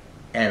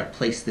 At a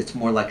place that's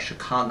more like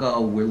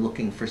Chicago, we're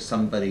looking for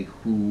somebody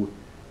who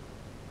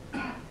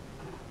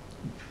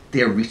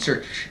their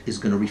research is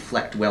going to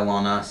reflect well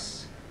on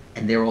us,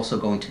 and they're also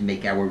going to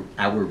make our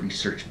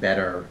research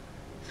better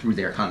through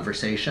their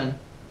conversation.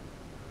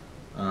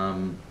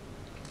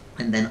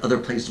 And then other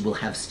places will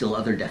have still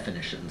other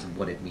definitions of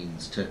what it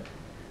means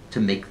to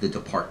make the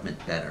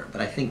department better.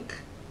 But I think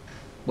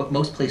what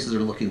most places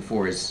are looking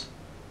for is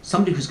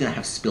somebody who's going to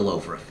have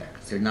spillover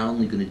effects. They're not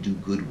only going to do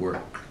good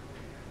work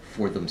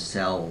for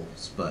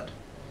themselves, but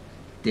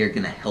they're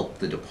going to help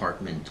the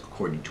department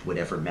according to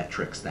whatever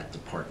metrics that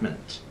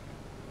department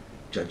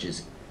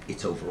judges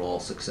its overall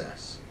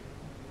success.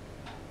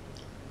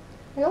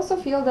 I also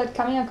feel that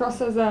coming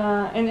across as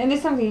and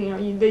it's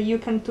something that you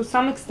can to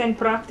some extent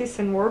practice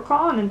and work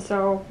on, and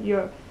so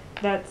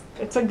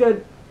it's a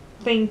good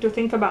thing to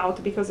think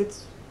about because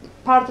it's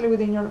partly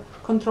within your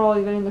control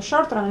even in the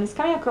short run. Is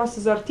coming across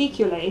as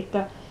articulate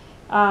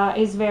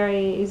is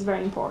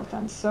very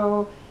important.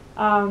 So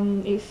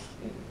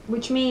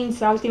which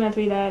means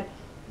ultimately that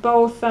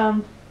both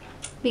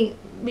being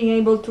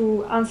able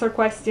to answer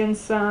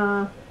questions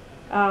in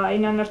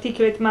an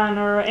articulate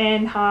manner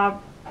and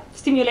have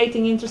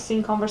stimulating,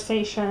 interesting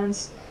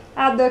conversations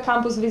at the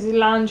campus visit,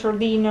 lunch or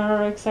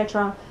dinner,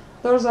 etc.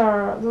 Those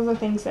are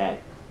things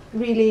that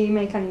really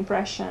make an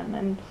impression.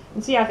 And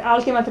so yeah,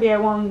 ultimately I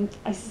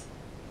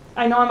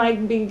know I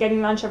might be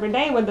getting lunch every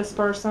day with this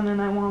person, and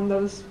I want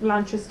those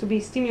lunches to be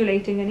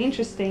stimulating and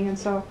interesting. And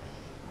so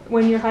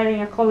when you're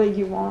hiring a colleague,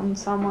 you want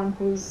someone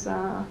who's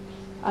not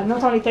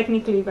only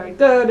technically very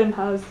good and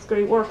has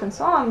great work and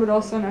so on, but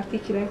also an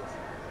articulate,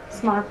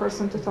 smart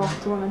person to talk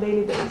to on a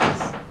daily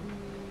basis.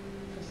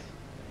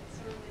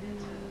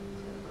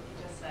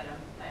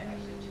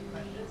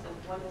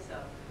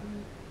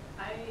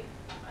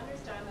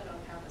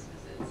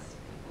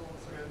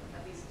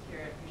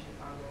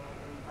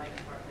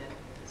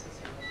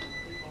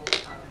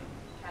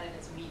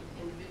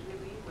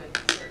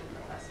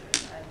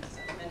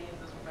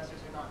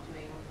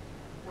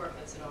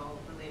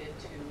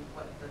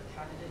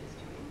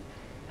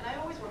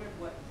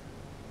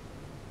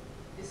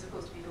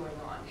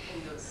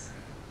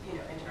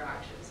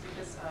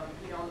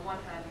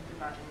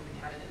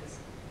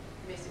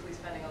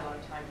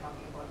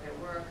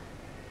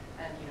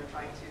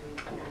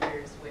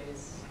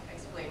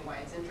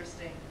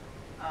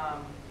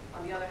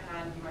 On the other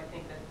hand, you might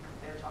think that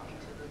they're talking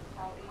to the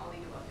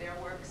colleague about their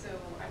work, so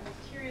I'm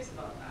curious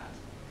about that.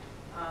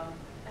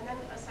 And then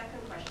a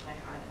second question I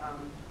had,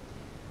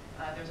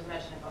 there was a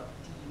mention about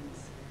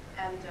deans,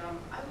 and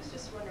I was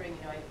just wondering,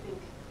 I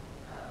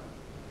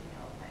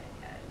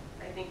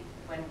think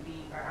when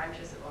we are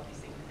anxious about these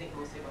things, we think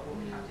mostly about what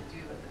we have to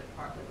do at the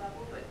department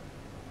level, but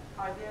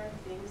are there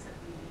things that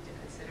we need to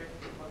consider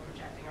when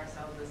projecting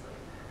ourselves as like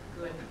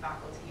good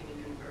faculty in a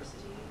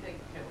university? Like,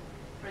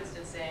 for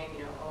instance,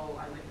 saying, oh,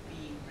 I would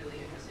be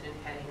really interested in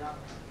heading up,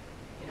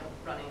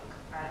 running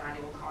an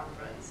annual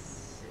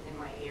conference in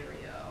my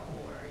area,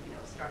 or,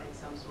 starting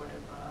some sort of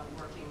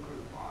working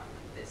group on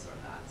this or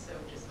that. So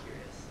just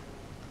curious.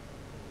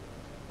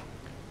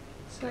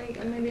 So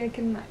maybe I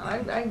can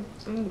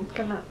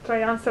try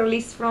answer at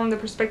least from the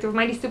perspective of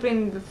my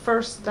discipline. The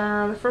first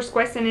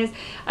question is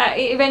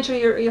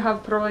eventually you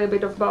have probably a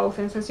bit of both.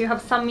 And since you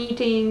have some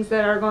meetings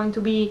that are going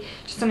to be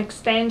just an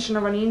extension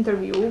of an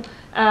interview,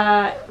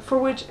 for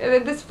which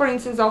this, for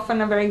instance,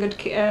 often a very good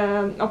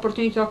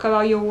opportunity to talk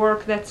about your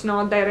work that's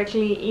not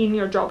directly in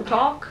your job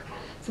talk.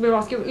 So people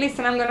ask you,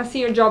 listen, I'm going to see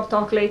your job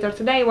talk later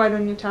today. Why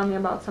don't you tell me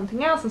about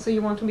something else? And so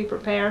you want to be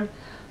prepared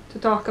to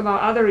talk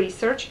about other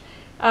research.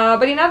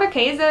 But in other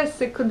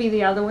cases, it could be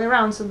the other way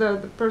around. So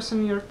the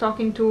person you're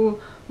talking to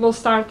will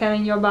start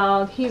telling you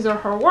about his or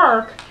her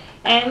work.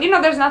 And,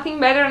 there's nothing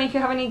better than if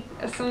you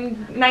have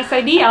some nice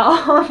idea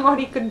on what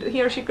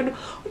he or she could do.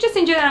 Or just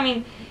in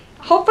general,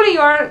 hopefully you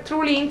are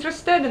truly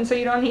interested, and so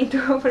you don't need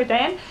to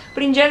pretend.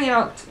 But in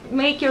general,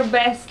 make your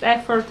best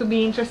effort to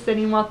be interested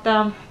in what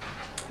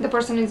the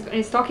person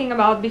is talking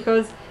about,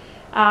 because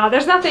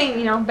there's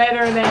nothing,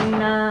 better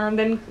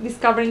than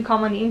discovering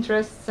common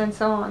interests and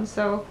so on.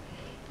 So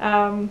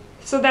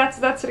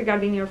that's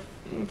regarding your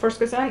first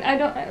question.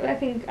 I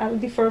think I'll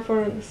defer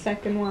for the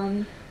second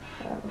one.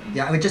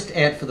 Yeah, I would just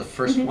add for the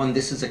first one,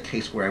 this is a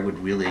case where I would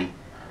really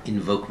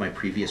invoke my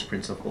previous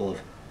principle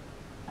of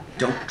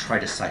don't try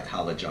to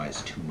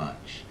psychologize too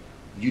much.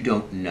 You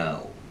don't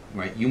know,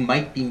 right? You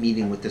might be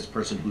meeting with this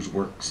person whose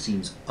work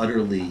seems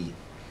utterly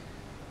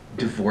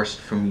divorced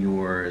from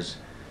yours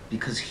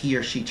because he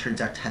or she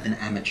turns out to have an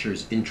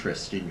amateur's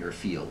interest in your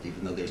field,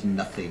 even though there's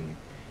nothing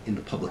in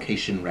the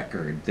publication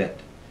record that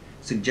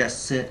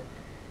suggests it.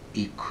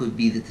 It could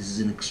be that this is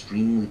an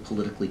extremely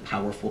politically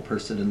powerful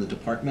person in the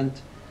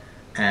department,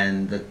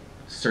 and the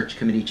search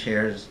committee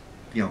chairs,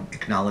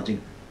 acknowledging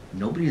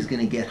nobody's going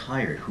to get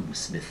hired whom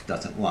Smith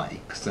doesn't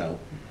like. So,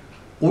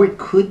 or it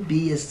could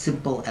be as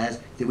simple as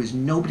there was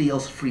nobody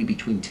else free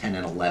between 10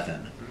 and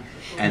 11,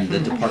 and the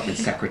department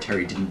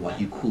secretary didn't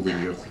want you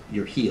cooling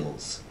your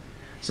heels.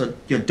 So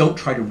don't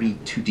try to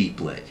read too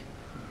deeply.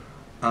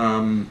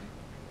 I'm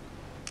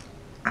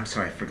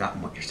sorry, I've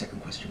forgotten what your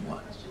second question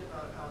was.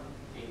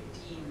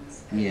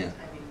 Yeah.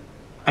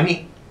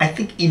 I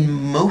think in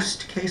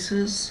most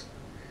cases,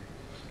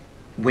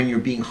 when you're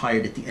being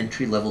hired at the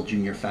entry-level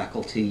junior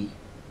faculty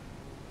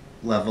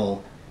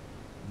level,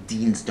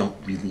 deans don't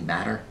really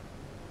matter.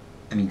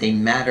 They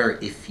matter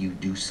if you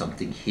do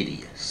something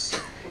hideous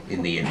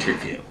in the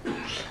interview.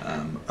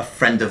 A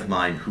friend of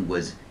mine who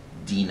was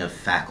dean of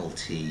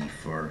faculty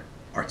for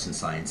arts and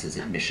sciences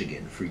at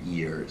Michigan for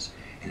years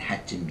and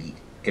had to meet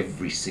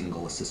every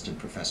single assistant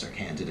professor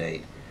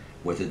candidate,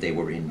 whether they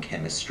were in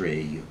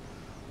chemistry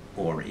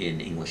or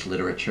in English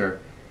literature,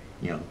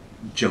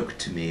 joked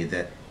to me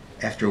that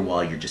after a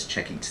while you're just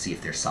checking to see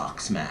if their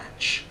socks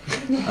match.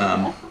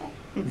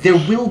 There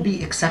will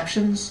be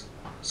exceptions.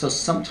 So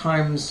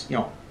sometimes,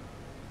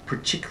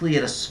 particularly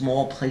at a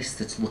small place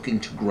that's looking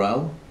to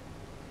grow,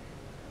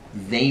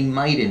 they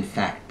might in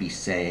fact be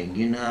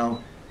saying,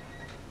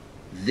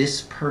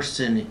 this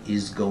person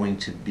is going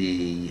to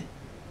be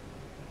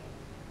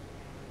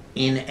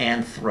in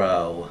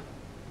anthro,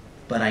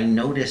 but I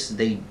notice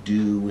they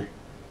do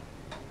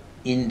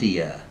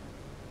India.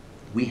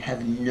 We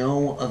have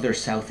no other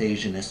South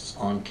Asianists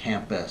on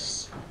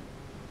campus,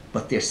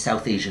 but there's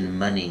South Asian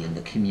money in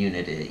the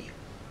community.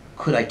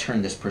 Could I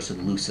turn this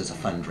person loose as a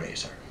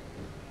fundraiser?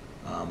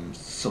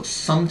 So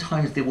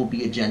sometimes there will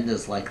be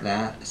agendas like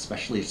that,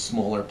 especially at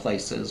smaller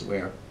places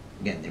where,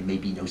 again, there may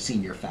be no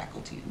senior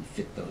faculty who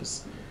fit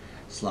those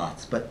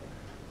slots. But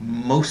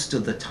most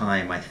of the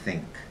time, I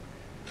think,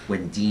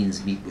 when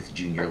deans meet with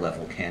junior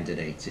level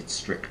candidates, it's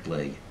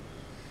strictly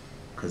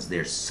because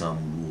there's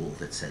some rule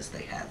that says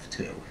they have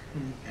to.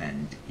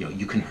 And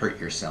you can hurt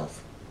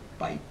yourself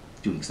by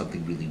doing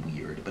something really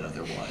weird, but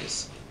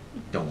otherwise,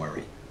 don't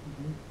worry.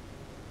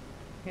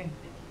 Okay.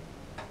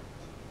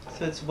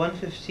 So it's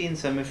 1:15,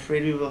 so I'm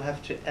afraid we will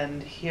have to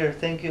end here.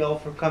 Thank you all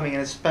for coming,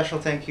 and a special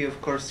thank you, of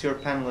course, to your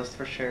panelists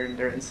for sharing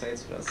their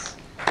insights with us.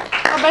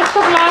 Best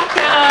of luck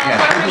to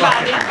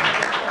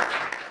everybody.